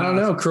doesn't matter. I don't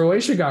know.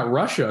 Croatia got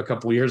Russia a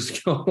couple of years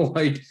ago.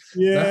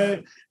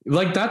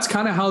 That's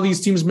kind of how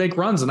these teams make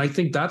runs. And I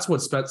think that's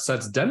what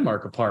sets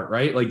Denmark apart,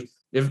 right? Like,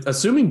 if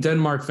assuming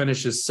Denmark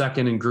finishes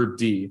second in Group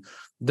D,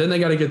 then they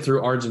got to get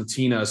through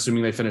Argentina,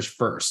 assuming they finish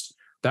first.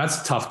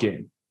 That's a tough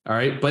game. All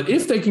right. But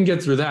if they can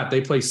get through that, they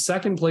play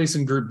second place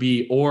in Group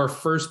B or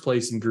first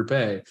place in Group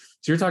A.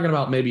 So you're talking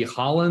about maybe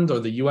Holland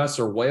or the US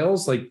or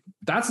Wales. Like,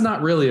 that's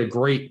not really a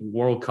great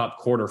World Cup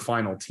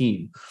quarterfinal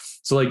team.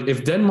 So like,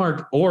 if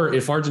Denmark or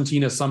if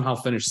Argentina somehow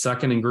finished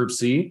second in Group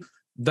C,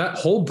 that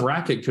whole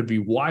bracket could be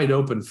wide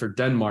open for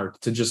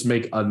Denmark to just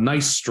make a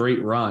nice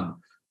straight run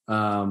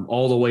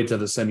all the way to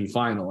the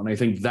semifinal. And I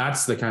think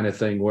that's the kind of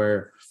thing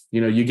where,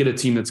 you get a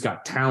team that's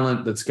got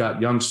talent, that's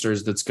got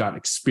youngsters, that's got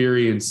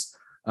experience,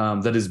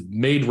 that has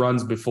made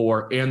runs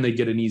before, and they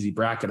get an easy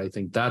bracket. I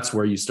think that's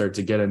where you start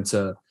to get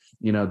into,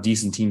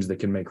 decent teams that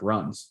can make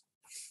runs.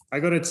 I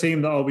got a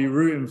team that I'll be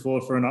rooting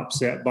for an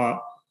upset, but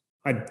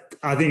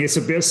I think it's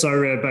a bit so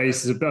rare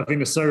based. I think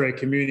the so rare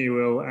community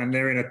will, and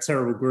they're in a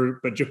terrible group.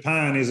 But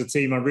Japan is a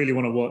team I really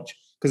want to watch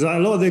because a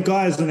lot of the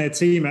guys on their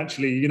team,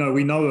 actually,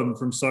 we know them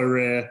from so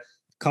rare, a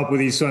couple of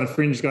these kind of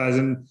fringe guys,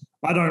 and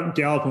I don't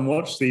get up and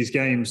watch these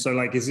games. So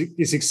like,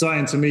 it's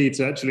exciting to me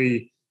to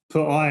actually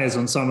put eyes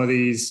on some of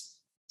these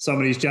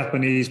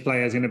Japanese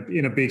players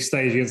in a big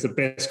stage against the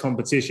best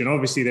competition.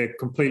 Obviously, they're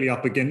completely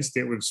up against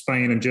it with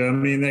Spain and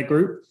Germany in their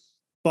group.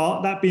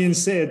 But that being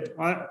said,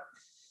 I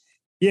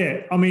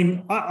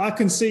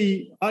can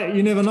see.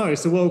 You never know.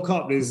 It's the World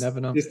Cup. There's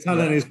talent.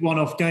 Is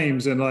one-off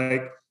games, and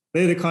like,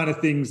 they're the kind of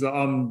things that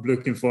I'm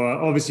looking for.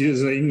 Obviously,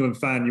 as an England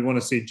fan, you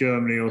want to see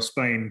Germany or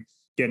Spain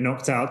get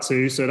knocked out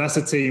too. So that's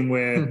a team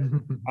where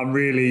I'm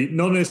really,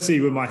 not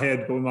necessarily with my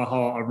head, but with my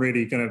heart, I'm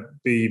really going to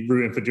be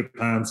rooting for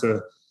Japan to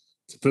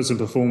put some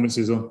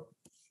performances on.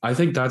 I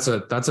think that's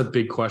a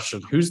big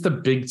question. Who's the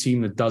big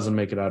team that doesn't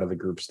make it out of the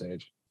group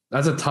stage?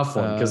 That's a tough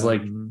one because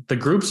like the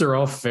groups are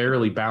all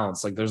fairly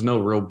balanced. Like, there's no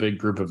real big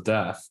group of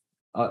death.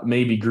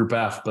 Maybe Group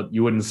F, but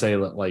you wouldn't say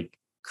that like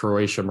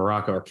Croatia,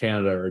 Morocco, or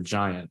Canada are a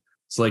giant.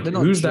 So like,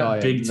 who's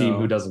that big team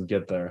who doesn't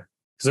get there?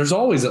 Because there's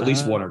always at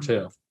least one or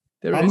two.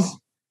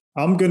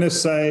 I'm going to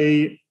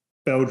say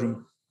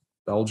Belgium.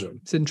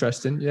 It's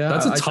interesting. Yeah,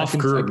 that's a tough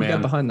group, man.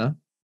 Get behind that.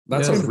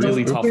 That's a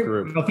really tough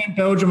group. I think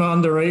Belgium are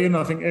underrated.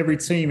 I think every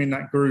team in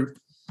that group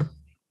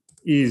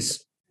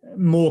is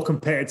more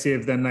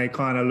competitive than they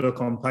kind of look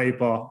on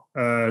paper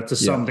to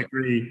some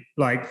degree.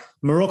 Like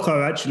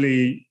Morocco,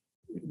 actually,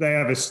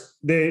 they're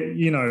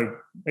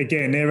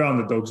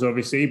underdogs,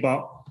 obviously,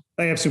 but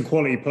they have some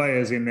quality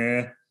players in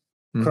there.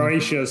 Mm-hmm.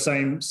 Croatia,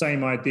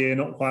 same idea,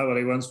 not quite what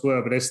they once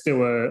were, but they're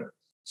still a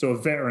sort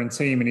of veteran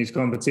team in these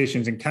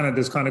competitions. And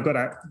Canada's kind of got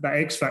that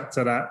X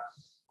factor, that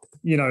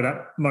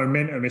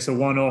momentum. It's a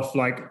one-off.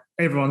 Like,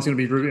 everyone's going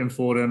to be rooting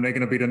for them. They're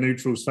going to be the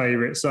neutrals'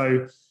 favourite.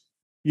 So,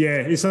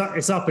 yeah,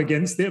 it's up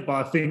against it. But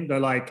I think that,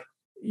 like,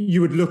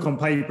 you would look on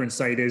paper and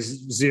say there's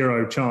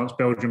zero chance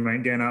Belgium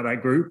ain't getting out of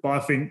that group. But I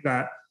think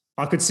that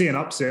I could see an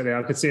upset there.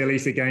 I could see at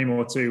least a game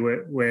or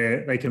two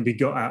where they can be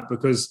got at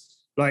because,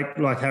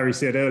 like Harry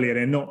said earlier,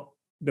 they're not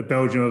the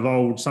Belgium of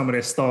old. Some of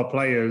their star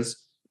players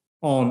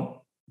aren't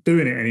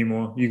doing it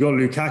anymore. You got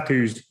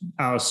Lukaku's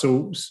out of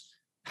sorts,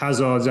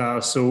 Hazard's out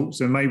of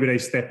sorts, and maybe they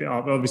step it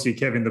up. Obviously,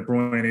 Kevin De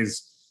Bruyne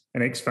is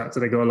an X factor.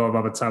 They got a lot of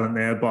other talent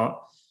there,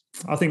 but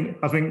I think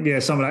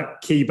some of that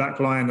key back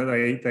line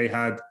that they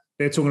had.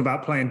 They're talking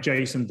about playing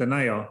Jason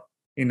Denayer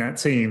in that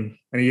team,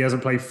 and he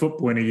hasn't played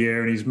football in a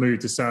year, and he's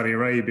moved to Saudi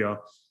Arabia.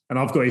 And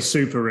I've got his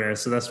super rare,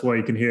 so that's why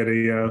you can hear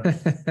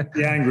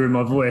the anger in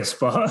my voice.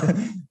 But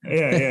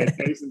yeah,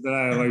 Jason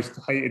Denayer, most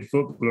hated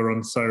footballer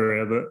on so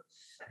rare, but.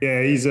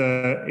 Yeah, he's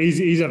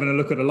having a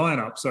look at the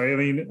lineup. So I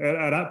mean,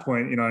 at that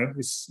point,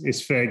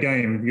 it's fair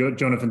game. You got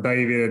Jonathan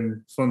David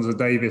and Fonzo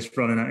Davis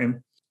running at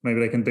him.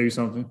 Maybe they can do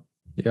something.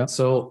 Yeah.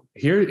 So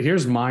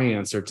here's my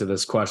answer to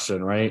this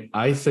question, right?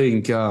 I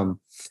think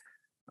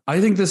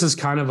this is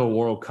kind of a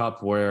World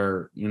Cup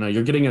where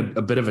you're getting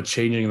a bit of a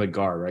changing of the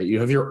guard, right? You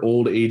have your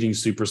old aging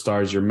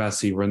superstars, your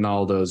Messi,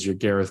 Ronaldos, your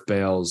Gareth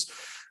Bales.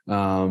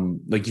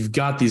 Like, you've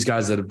got these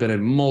guys that have been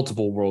in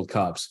multiple World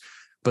Cups.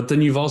 But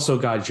then you've also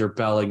got your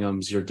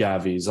Bellinghams, your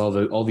Gavis,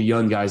 all the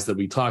young guys that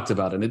we talked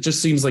about. And it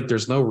just seems like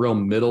there's no real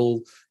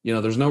middle,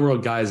 there's no real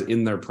guys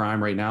in their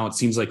prime right now. It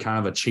seems like kind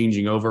of a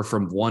changing over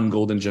from one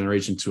golden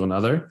generation to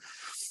another.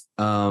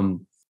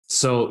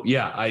 So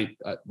yeah,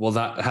 well,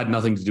 that had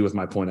nothing to do with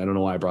my point. I don't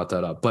know why I brought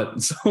that up.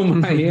 But so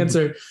my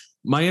answer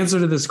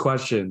to this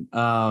question,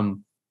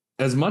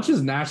 as much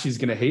as Nashi's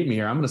going to hate me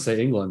here, I'm going to say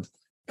England.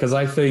 Because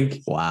I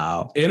think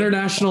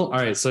international. All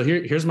right. So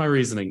here's my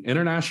reasoning.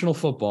 International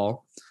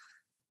football,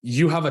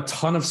 you have a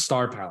ton of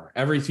star power.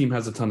 Every team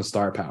has a ton of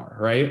star power,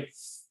 right?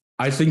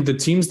 I think the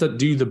teams that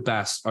do the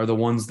best are the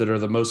ones that are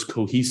the most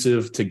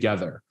cohesive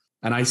together.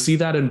 And I see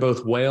that in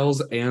both Wales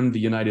and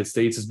the United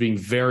States as being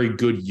very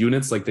good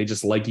units. Like, they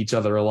just like each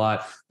other a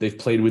lot. They've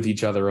played with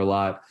each other a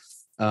lot.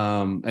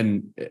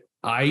 And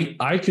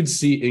I could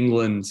see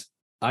England.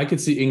 I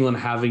could see England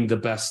having the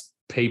best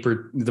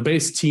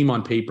team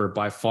on paper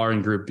by far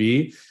in Group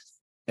B,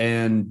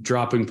 and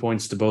dropping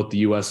points to both the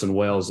US and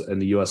Wales,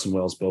 and the US and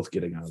Wales both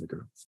getting out of the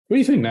group. What do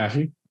you think,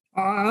 Nashi?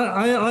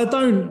 I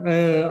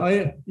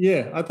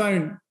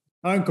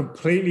don't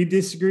completely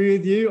disagree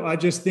with you. I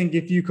just think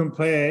if you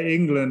compare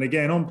England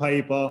again on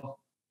paper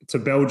to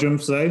Belgium,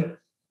 say,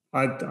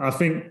 I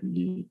think,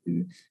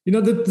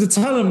 the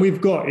talent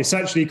we've got, it's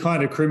actually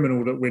kind of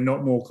criminal that we're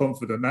not more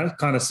confident. That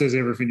kind of says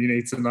everything you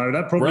need to know.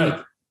 That probably,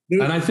 right.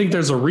 And I think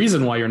there's a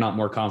reason why you're not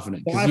more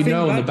confident, because in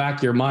the back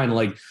of your mind,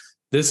 like,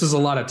 this is a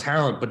lot of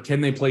talent, but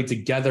can they play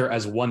together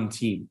as one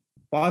team?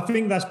 But I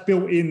think that's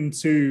built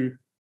into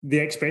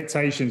the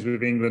expectations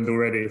with England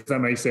already, if that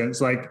makes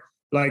sense. Like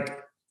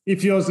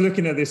if you was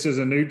looking at this as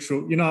a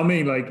neutral, you know what I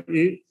mean? Like,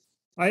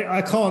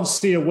 I can't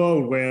see a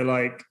world where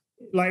like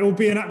it will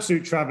be an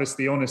absolute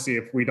travesty, honestly,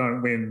 if we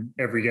don't win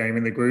every game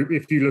in the group.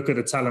 If you look at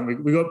the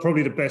talent, we got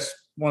probably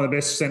one of the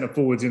best centre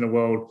forwards in the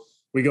world.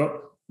 We got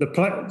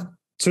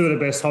two of the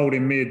best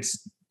holding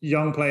mids,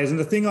 young players. And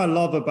the thing I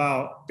love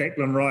about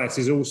Declan Rice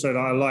is also that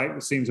I like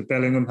the teams that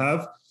Bellingham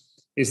have,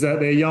 is that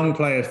they're young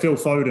players, Phil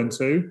Foden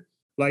too.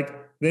 Like,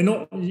 they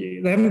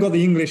haven't got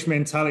the English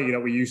mentality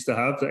that we used to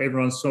have, that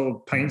everyone sort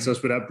of paints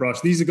us with that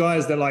brush. These are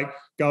guys that like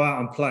go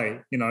out and play,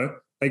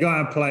 they go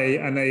out and play,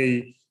 and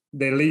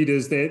they're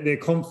leaders. They're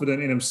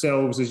confident in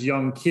themselves as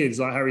young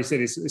kids. Like Harry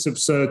said, it's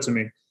absurd to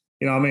me.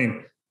 You know what I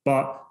mean?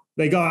 But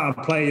they go out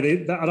and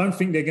play. I don't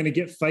think they're going to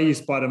get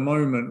fazed by the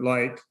moment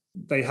like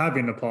they have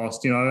in the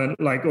past, and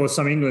or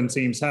some England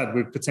teams had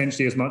with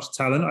potentially as much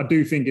talent. I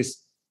do think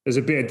there's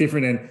a bit of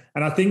different end.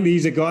 And I think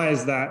these are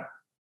guys that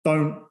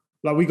don't,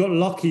 like, we got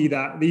lucky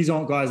that these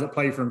aren't guys that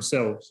play for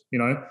themselves.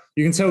 You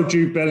can tell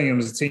Jude Bellingham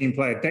is a team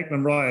player.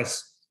 Declan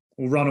Rice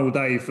will run all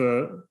day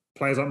for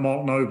players like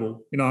Mark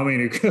Noble. You know what I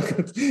mean?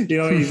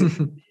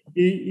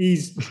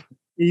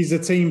 He's a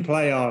team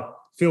player.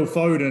 Phil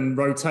Foden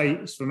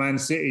rotates for Man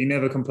City,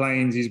 never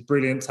complains. He's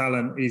brilliant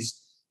talent.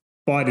 He's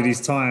bided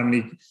his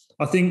time.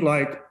 I think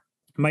like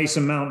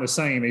Mason Mount the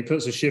same. He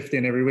puts a shift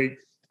in every week.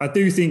 I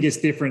do think it's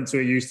different to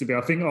it used to be.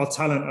 I think our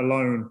talent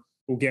alone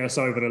will get us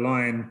over the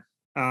line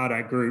out of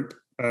that group.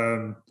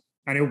 And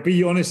it'll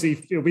be one of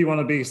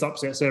the biggest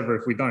upsets ever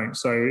if we don't.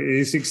 So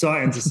it's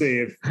exciting to see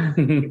if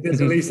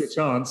there's at least a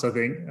chance, I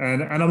think.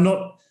 And I'm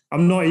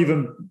not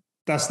even,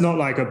 that's not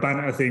like a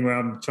banter thing where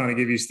I'm trying to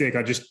give you stick.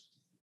 I just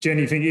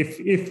genuinely think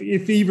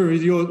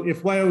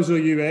if Wales or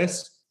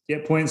US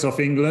get points off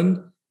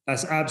England,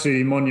 that's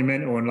absolutely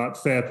monumental and like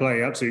fair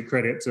play, absolute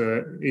credit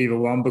to either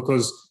one,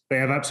 because they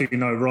have absolutely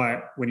no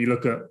right when you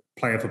look at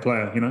player for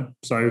player,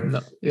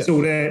 So It's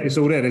all there. It's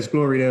all there. There's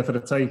glory there for the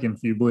taking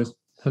for you boys.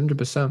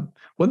 100%.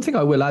 One thing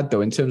I will add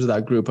though, in terms of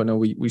that group, I know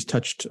we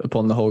touched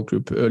upon the whole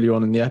group earlier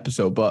on in the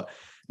episode, but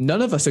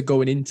none of us are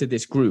going into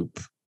this group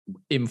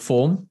in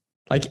form.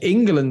 Like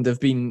England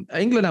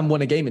haven't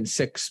won a game in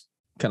 6.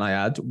 Can I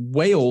add?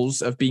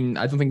 Wales I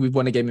don't think we've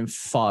won a game in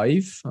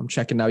 5. I'm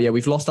checking now. Yeah,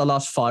 we've lost our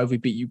last 5. We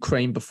beat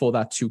Ukraine before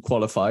that to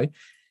qualify.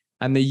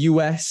 And the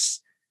US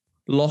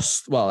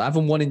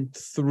haven't won in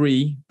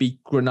 3,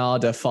 beat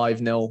Grenada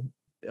 5-0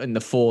 in the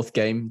 4th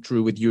game,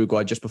 drew with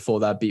Uruguay just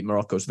before that, beat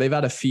Morocco. So they've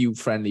had a few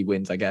friendly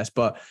wins, I guess.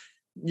 But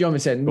you know what I'm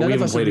saying? None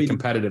of us played a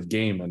competitive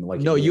game.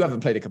 No, you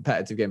haven't played a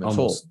competitive game at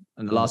all.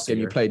 And the last game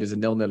you played was a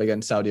 0-0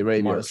 against Saudi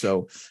Arabia. March.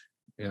 So,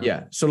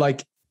 yeah. So,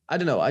 like, I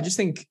don't know. I just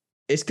think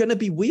it's going to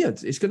be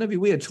weird. It's going to be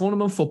weird.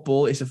 Tournament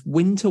football. It's a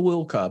winter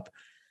World Cup.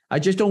 I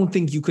just don't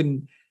think you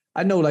can.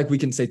 I know, like, we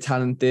can say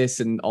talent this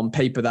and on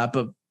paper that,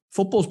 but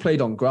football's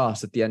played on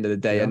grass at the end of the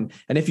day. Yeah.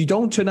 And if you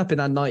don't turn up in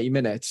that 90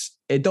 minutes,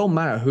 it don't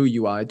matter who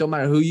you are. It don't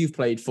matter who you've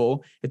played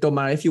for. It don't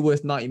matter if you're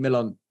worth 90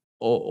 million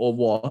or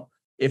what.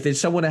 If there's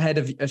someone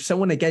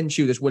someone against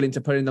you that's willing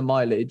to put in the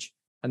mileage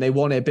and they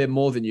want it a bit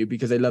more than you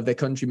because they love their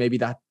country, maybe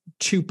that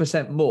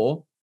 2%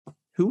 more,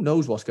 who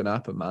knows what's going to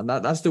happen, man?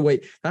 That's the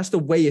way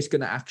it's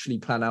going to actually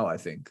plan out, I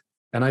think.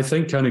 And I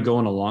think kind of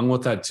going along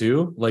with that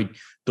too, like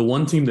the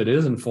one team that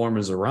is in form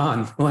is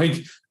Iran.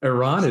 Like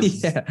Iran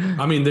is,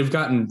 I mean, they've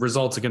gotten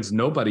results against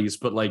nobodies,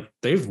 but like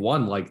they've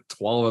won like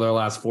 12 of their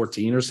last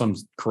 14 or some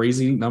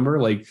crazy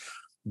number. Like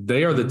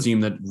they are the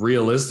team that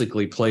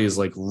realistically plays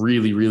like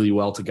really, really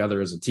well together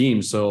as a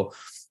team. So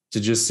to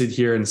just sit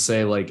here and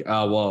say like,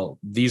 well,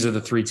 these are the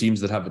 3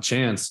 teams that have a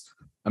chance.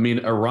 I mean,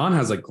 Iran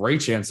has a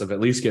great chance of at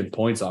least getting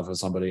points off of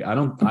somebody. I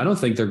don't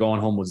think they're going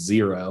home with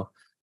 0.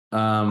 So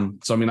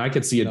I mean, I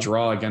could see a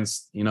draw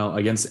against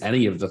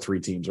any of the 3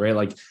 teams, right?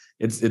 Like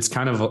it's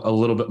kind of a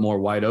little bit more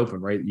wide open,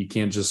 right? You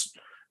can't just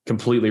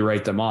completely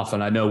write them off.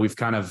 And I know we've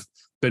kind of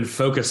been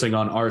focusing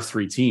on our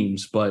 3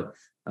 teams, but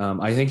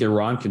I think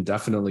Iran can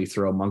definitely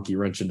throw a monkey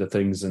wrench into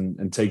things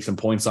and take some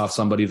points off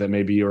somebody that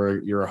maybe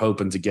you're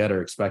hoping to get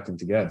or expecting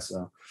to get.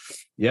 So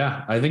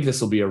yeah, I think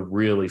this will be a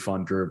really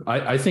fun group.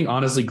 I think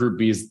honestly, Group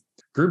B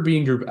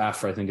and Group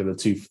F, I think, are the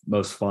 2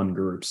 most fun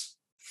groups.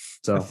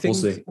 So we'll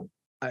see.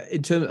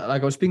 In terms,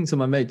 like I was speaking to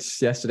my mates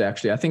yesterday,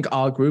 actually, I think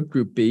our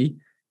Group B,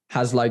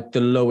 has like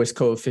the lowest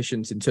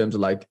coefficients in terms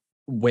of like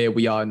where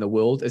we are in the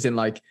world, as in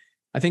like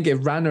I think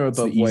if ran are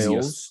above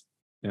Wales.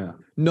 Yeah.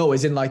 No,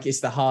 as in like it's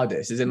the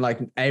hardest. As in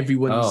like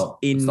everyone's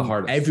in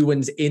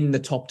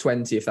the top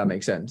 20, if that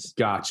makes sense.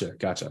 Gotcha.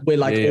 Where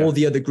like all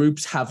the other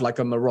groups have like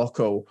a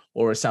Morocco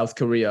or a South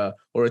Korea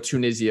or a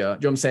Tunisia, do you know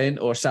what I'm saying?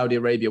 Or Saudi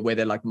Arabia, where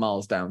they're like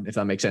miles down, if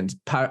that makes sense.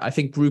 I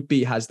think Group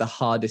B has the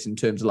hardest in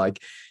terms of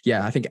like,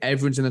 I think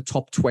everyone's in the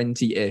top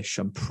 20-ish,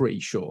 I'm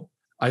pretty sure.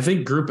 I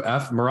think Group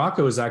F,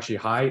 Morocco is actually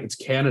high. It's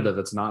Canada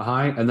that's not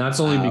high. And that's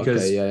only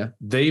because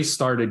they've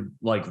started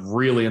like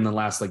really in the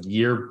last like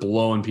year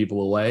blowing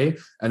people away,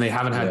 and they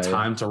haven't had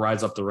time to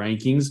rise up the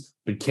rankings.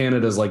 But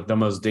Canada's like the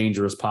most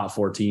dangerous pot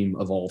 4 team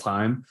of all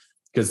time,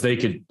 because they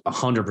could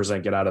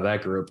 100% get out of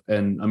that group.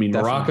 And I mean,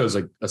 Morocco's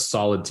like a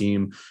solid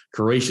team.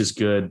 Croatia's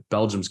good.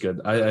 Belgium's good.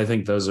 I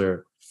think those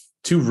are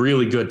 2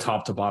 really good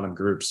top to bottom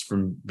groups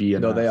from B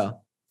and No, F. they are.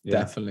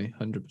 Definitely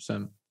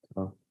 100%.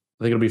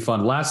 I think it'll be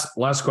fun.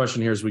 Last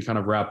question here as we kind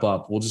of wrap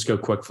up. We'll just go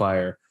quick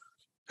fire.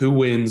 Who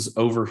wins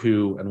over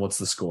who, and what's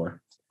the score?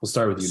 We'll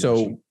start with you. So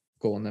Nation.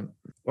 Go on then.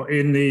 Well,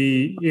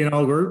 in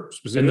our group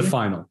specifically? In the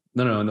final.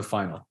 No, in the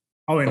final.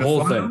 Oh, in the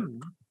whole final?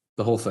 Thing.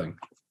 The whole thing.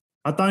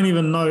 I don't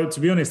even know. To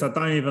be honest, I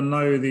don't even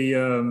know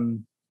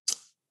the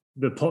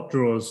pot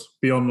draws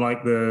beyond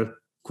like the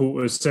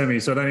quarters, semi.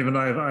 So I don't even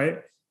know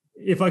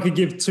if I could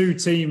give 2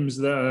 teams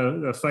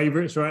that are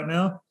favourites right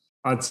now.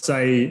 I'd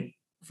say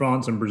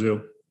France and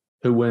Brazil.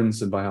 Who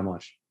wins and by how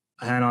much?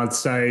 And I'd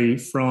say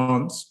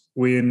France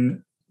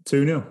win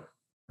 2-0.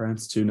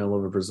 France 2-0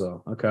 over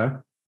Brazil. Okay.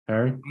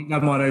 Harry?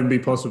 That might even be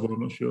possible. I'm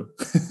not sure.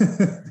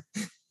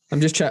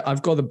 I'm just checking.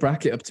 I've got the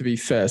bracket up, to be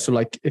fair. So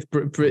like if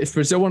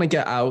Brazil want to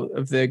get out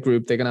of their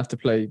group, they're going to have to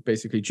play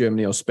basically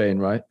Germany or Spain,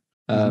 right?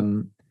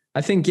 Mm-hmm.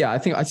 I think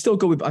I'd still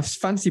go with, I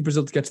fancy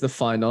Brazil to get to the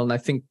final. And I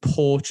think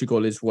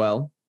Portugal as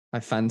well. I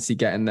fancy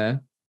getting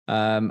there.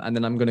 And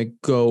then I'm going to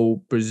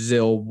go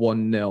Brazil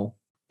 1-0.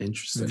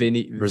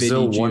 Interesting.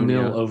 Brazil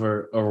 1-0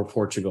 over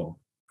Portugal.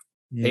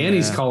 Yeah. And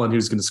he's calling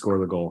who's going to score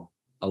the goal.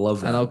 I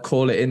love that. And I'll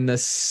call it in the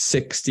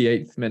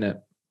 68th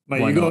minute.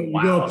 Mate, you got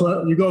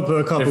to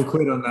put a couple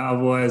quid on that,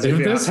 otherwise if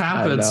this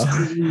happens,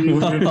 you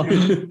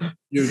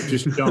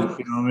just jump.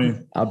 You know what I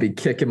mean? I'll be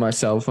kicking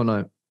myself, won't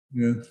I?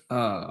 Yeah.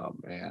 Oh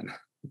man.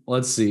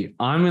 Let's see.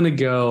 I'm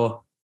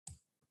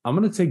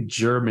gonna take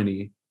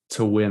Germany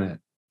to win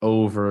it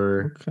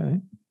over.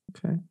 Okay.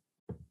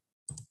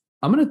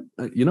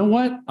 You know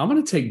what? I'm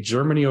going to take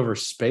Germany over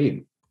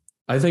Spain.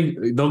 I think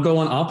they'll go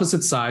on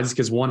opposite sides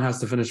because one has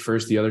to finish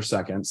first, the other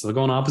second. So they'll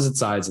go on opposite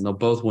sides and they'll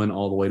both win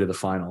all the way to the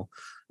final.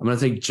 I'm going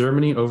to take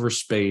Germany over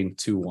Spain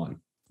 2-1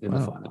 in the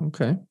final.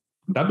 Okay.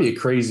 That'd be a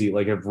crazy,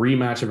 like a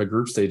rematch of a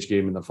group stage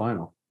game in the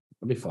final.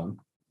 That'd be fun.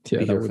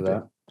 Yeah, that would be.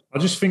 I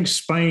just think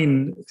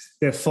Spain,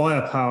 their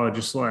firepower, I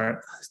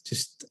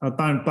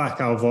don't back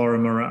Alvaro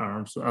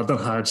Morata. I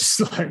don't know.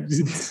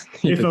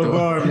 If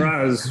Alvaro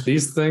Morata's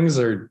these things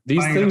are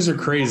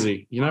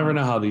crazy. You never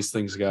know how these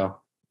things go.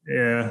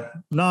 Yeah.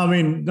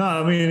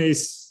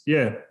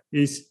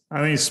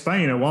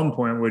 Spain at one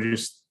point were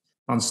just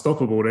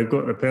unstoppable. They've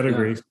got the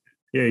pedigree.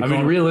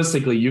 Yeah.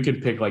 Realistically, you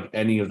could pick like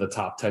any of the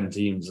top 10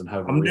 teams and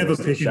have. I'm never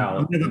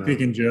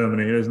picking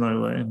Germany. There's no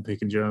way I'm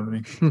picking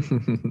Germany.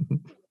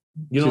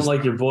 You don't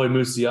like your boy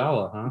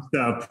Musiala, huh?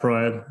 That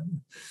pride.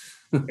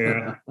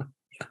 Yeah.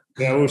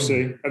 Yeah, we'll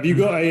see. Have you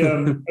got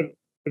a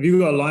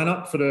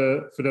lineup for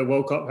the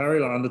World Cup, Harry?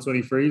 Like under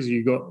 23s?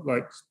 You got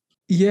like.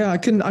 Yeah, I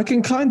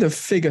can kind of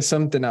figure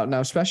something out now,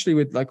 especially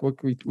with like what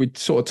we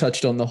sort of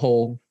touched on the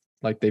whole,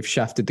 like they've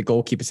shafted the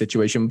goalkeeper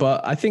situation.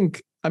 But I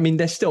think,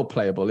 they're still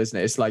playable, isn't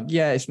it? It's like,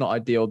 it's not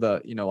ideal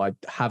that, I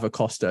have a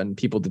Costa and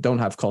people that don't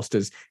have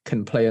Costas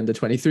can play under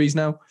 23s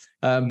now.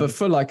 But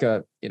for like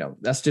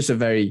that's just a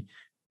very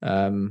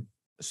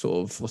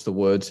sort of, what's the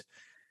word?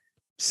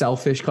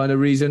 Selfish kind of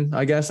reason,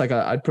 I guess. Like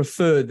I'd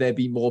prefer there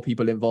be more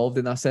people involved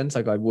in that sense.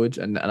 Like I would.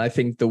 And I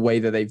think the way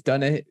that they've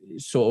done it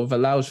sort of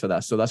allows for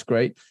that. So that's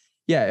great.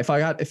 Yeah. If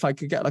I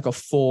could get like a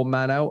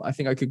 4-man out, I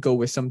think I could go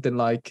with something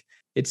like,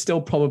 it'd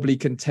still probably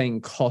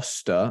contain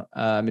Costa.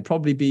 It'd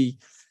probably be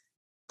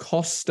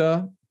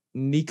Costa,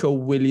 Nico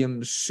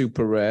Williams,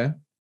 super rare.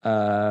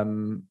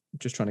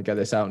 Just trying to get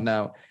this out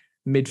now.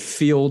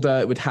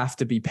 Midfielder, it would have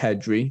to be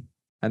Pedri.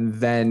 And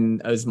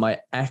then as my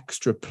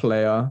extra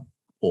player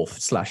or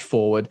 /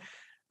 forward,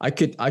 I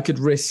could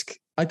risk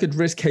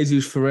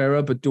Jesus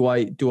Ferreira, but do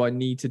I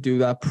need to do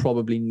that?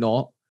 Probably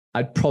not.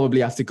 I'd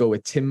probably have to go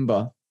with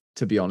Timber,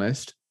 to be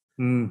honest.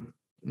 Yeah,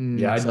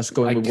 so that's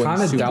going with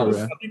one super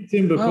rare. I think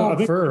Timber. I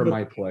think Ferreira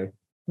might play. I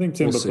think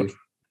Timber.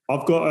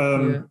 I've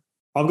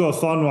got a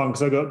fun one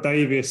because I got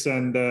Davis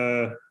and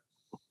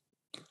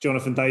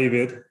Jonathan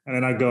David, and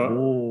then I got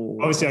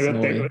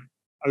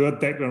I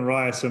got Declan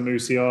Rice and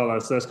Musiala,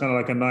 so that's kind of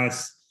like a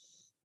nice.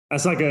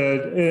 That's like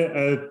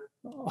a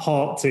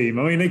heart team.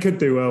 They could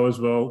do well as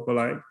well, but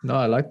like. No,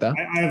 I like that.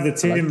 I have the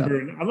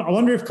Timber. I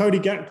wonder if Cody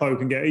Gakpo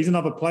can get. He's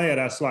another player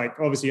that's like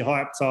obviously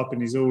hyped up,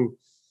 and he's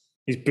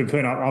been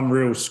putting up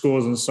unreal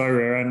scores on so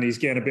rare, and he's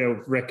getting a bit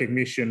of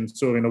recognition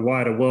sort of in the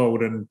wider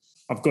world. And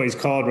I've got his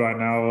card right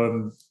now,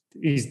 and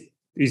he's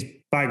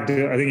bagged.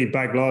 I think he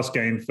bagged last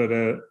game for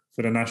the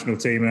national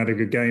team and had a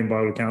good game by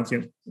all accounts. I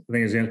think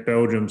it was against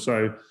Belgium.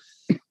 So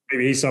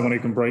maybe he's someone who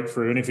can break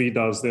through, and if he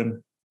does,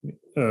 then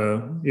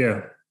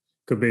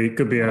could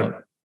be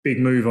a big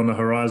move on the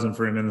horizon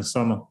for him in the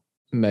summer.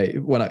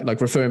 Mate, when I like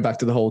referring back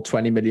to the whole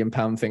 £20 million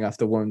thing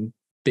after one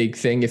big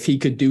thing, if he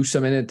could do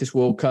something at this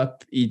World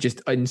Cup, he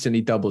just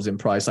instantly doubles in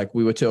price. Like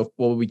what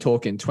were we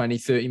talking?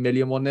 20-30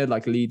 million one there,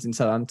 like Leeds and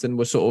Southampton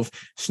were sort of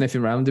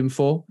sniffing around him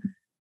for.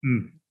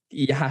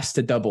 He has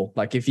to double.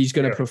 Like if he's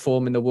going to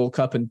perform in the World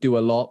Cup and do a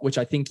lot, which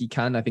I think he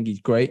can, I think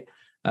he's great.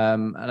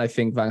 And I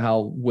think Van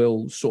Gaal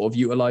will sort of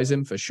utilize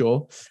him for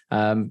sure.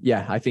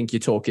 I think you're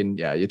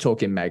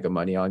talking mega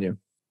money, aren't you?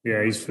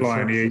 Yeah, he's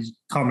flying. Sure. He's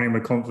coming in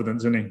with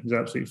confidence, isn't he? He's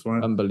absolutely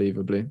flying.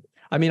 Unbelievably.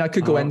 I mean, I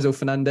could go Enzo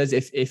Fernandez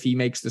if he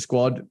makes the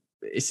squad.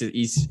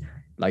 He's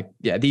like,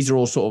 these are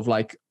all sort of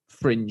like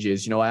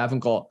fringes. You know, I've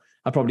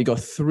probably got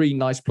three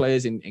nice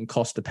players in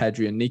Costa,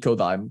 Pedri, and Nico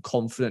that I'm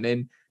confident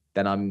in.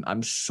 Then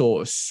I'm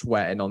sort of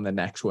sweating on the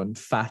next one.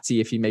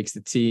 Fati, if he makes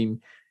the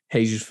team.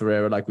 Jesus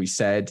Ferreira, like we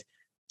said.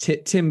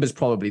 Timber's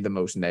probably the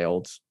most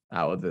nailed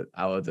out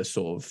of the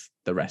sort of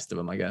the rest of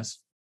them, I guess.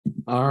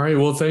 All right.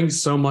 Well, thanks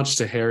so much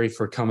to Harry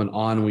for coming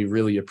on. We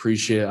really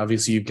appreciate it.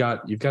 Obviously, you've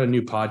got a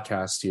new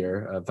podcast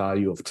here,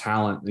 Value of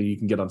Talent, that you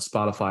can get on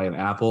Spotify and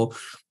Apple.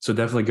 So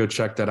definitely go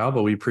check that out.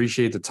 But we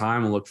appreciate the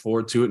time and look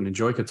forward to it, and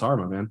enjoy Qatar,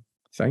 my man.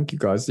 Thank you,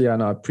 guys. Yeah,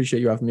 no, I appreciate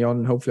you having me on,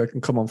 and hopefully I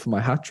can come on for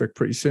my hat trick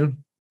pretty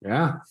soon.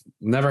 Yeah,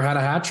 never had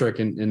a hat trick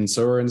in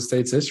Sower in the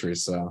States history,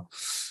 so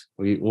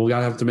we'll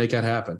gotta have to make that happen.